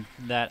one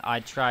that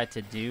I tried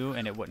to do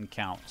and it wouldn't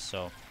count,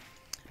 so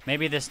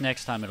maybe this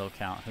next time it'll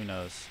count, who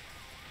knows.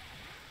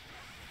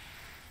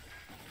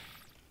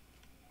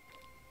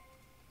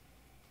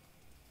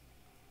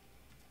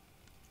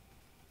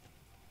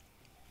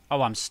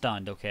 Oh, I'm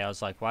stunned. Okay, I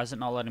was like, why is it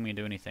not letting me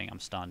do anything? I'm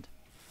stunned.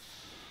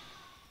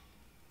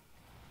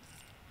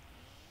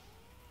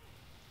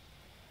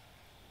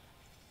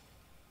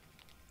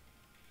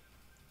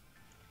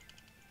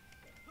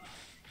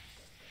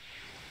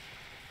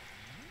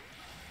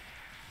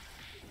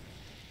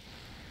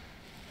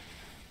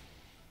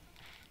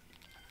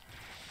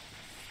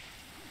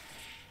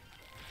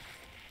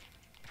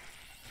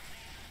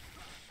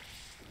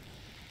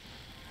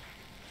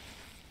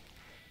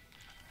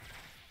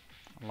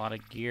 A lot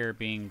of gear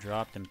being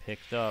dropped and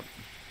picked up.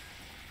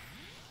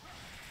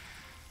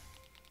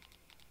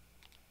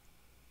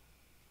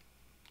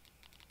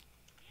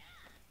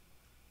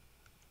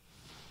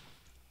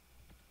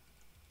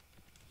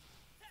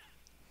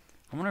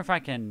 I wonder if I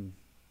can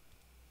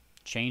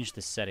change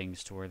the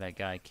settings to where that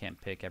guy can't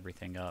pick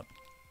everything up.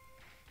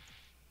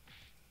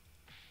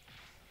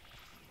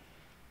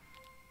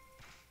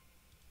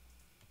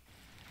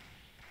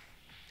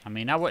 I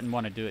mean, I wouldn't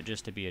want to do it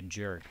just to be a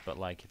jerk, but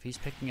like, if he's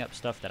picking up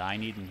stuff that I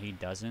need and he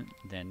doesn't,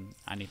 then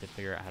I need to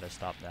figure out how to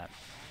stop that.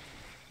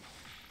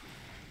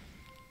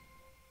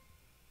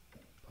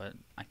 But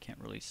I can't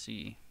really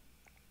see.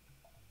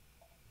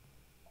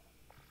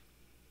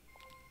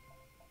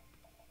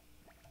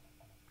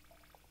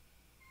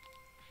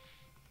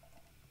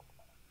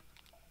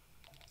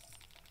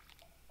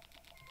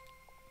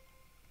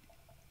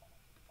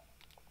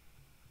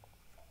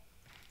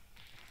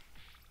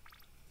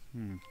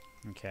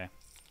 Okay.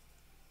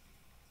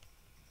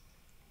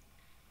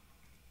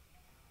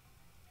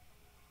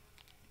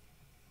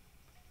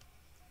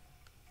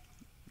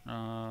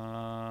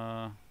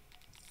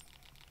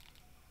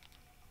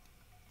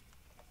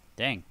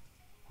 Dang.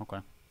 Okay.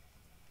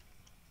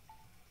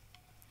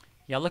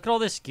 Yeah, look at all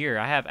this gear.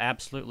 I have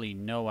absolutely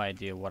no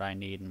idea what I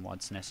need and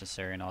what's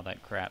necessary and all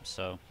that crap,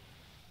 so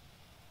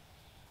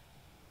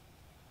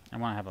I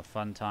want to have a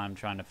fun time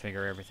trying to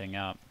figure everything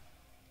out.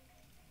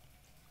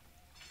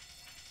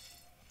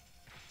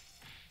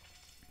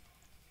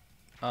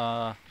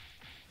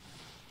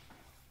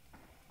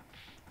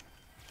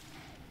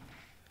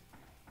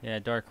 Yeah,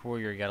 Dark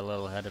Warrior got a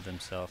little ahead of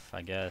himself,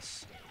 I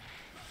guess.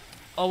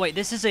 Oh, wait,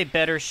 this is a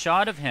better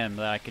shot of him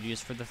that I could use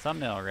for the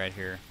thumbnail right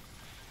here.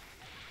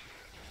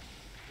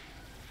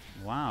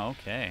 Wow,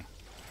 okay.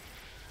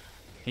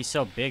 He's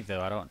so big,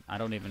 though, I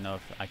don't even know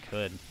if I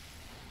could.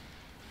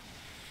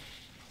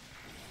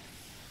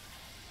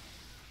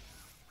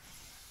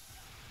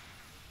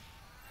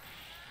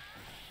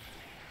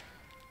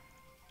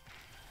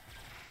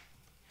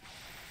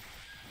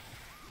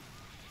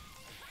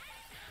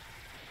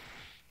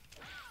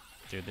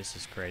 Dude, this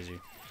is crazy.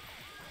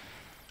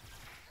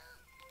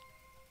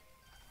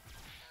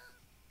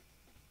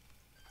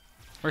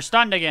 We're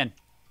stunned again.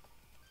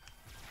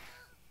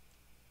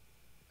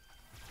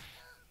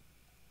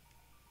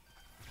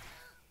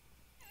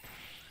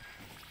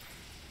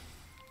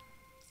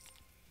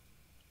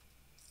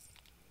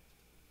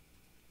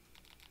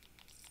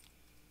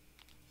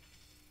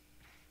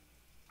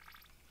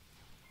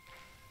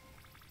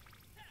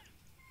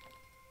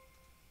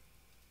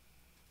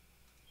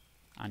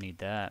 I need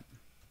that.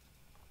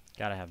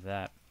 Gotta have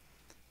that.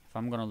 If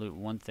I'm gonna loot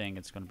one thing,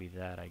 it's gonna be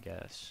that, I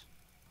guess.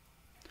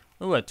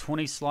 Ooh, a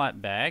 20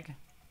 slot bag.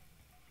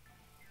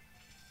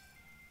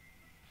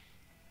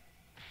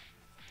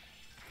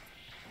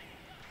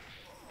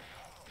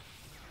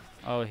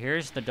 Oh,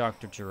 here's the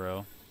Dr.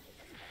 Gero.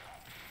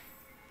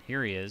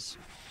 Here he is.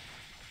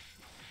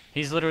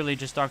 He's literally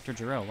just Dr.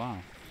 Gero, wow.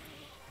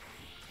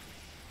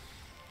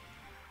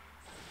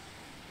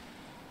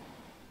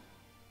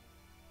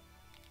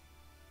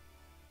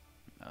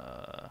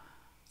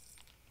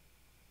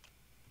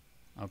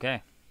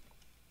 Okay.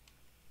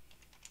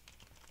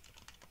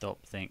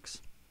 Dope, thanks.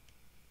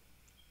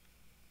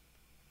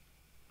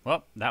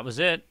 Well, that was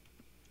it.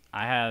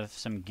 I have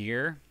some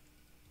gear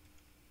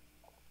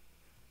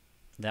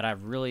that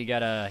I've really got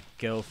to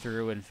go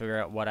through and figure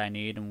out what I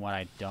need and what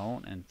I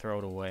don't and throw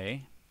it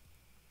away.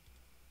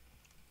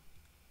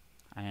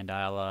 And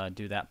I'll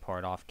do that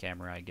part off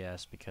camera, I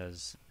guess,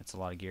 because it's a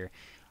lot of gear.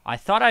 I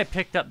thought I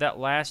picked up that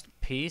last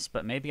piece,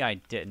 but maybe I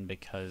didn't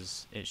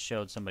because it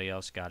showed somebody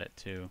else got it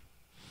too.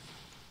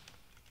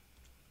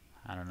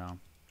 I don't know.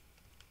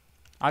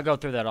 I'll go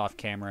through that off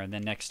camera, and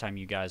then next time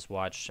you guys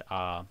watch,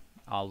 I'll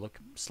look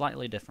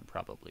slightly different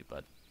probably,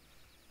 but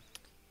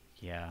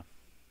yeah.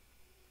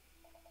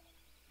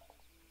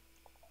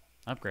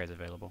 Upgrades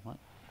available. What?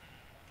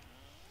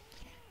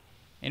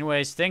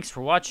 Anyways, thanks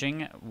for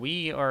watching.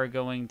 We are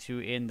going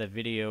to end the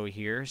video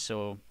here,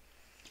 so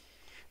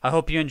I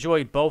hope you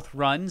enjoyed both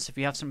runs. If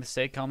you have something to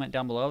say, comment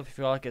down below. If you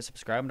feel like it,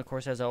 subscribe. And of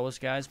course, as always,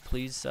 guys,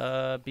 please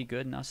be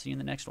good, and I'll see you in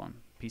the next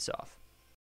one. Peace off.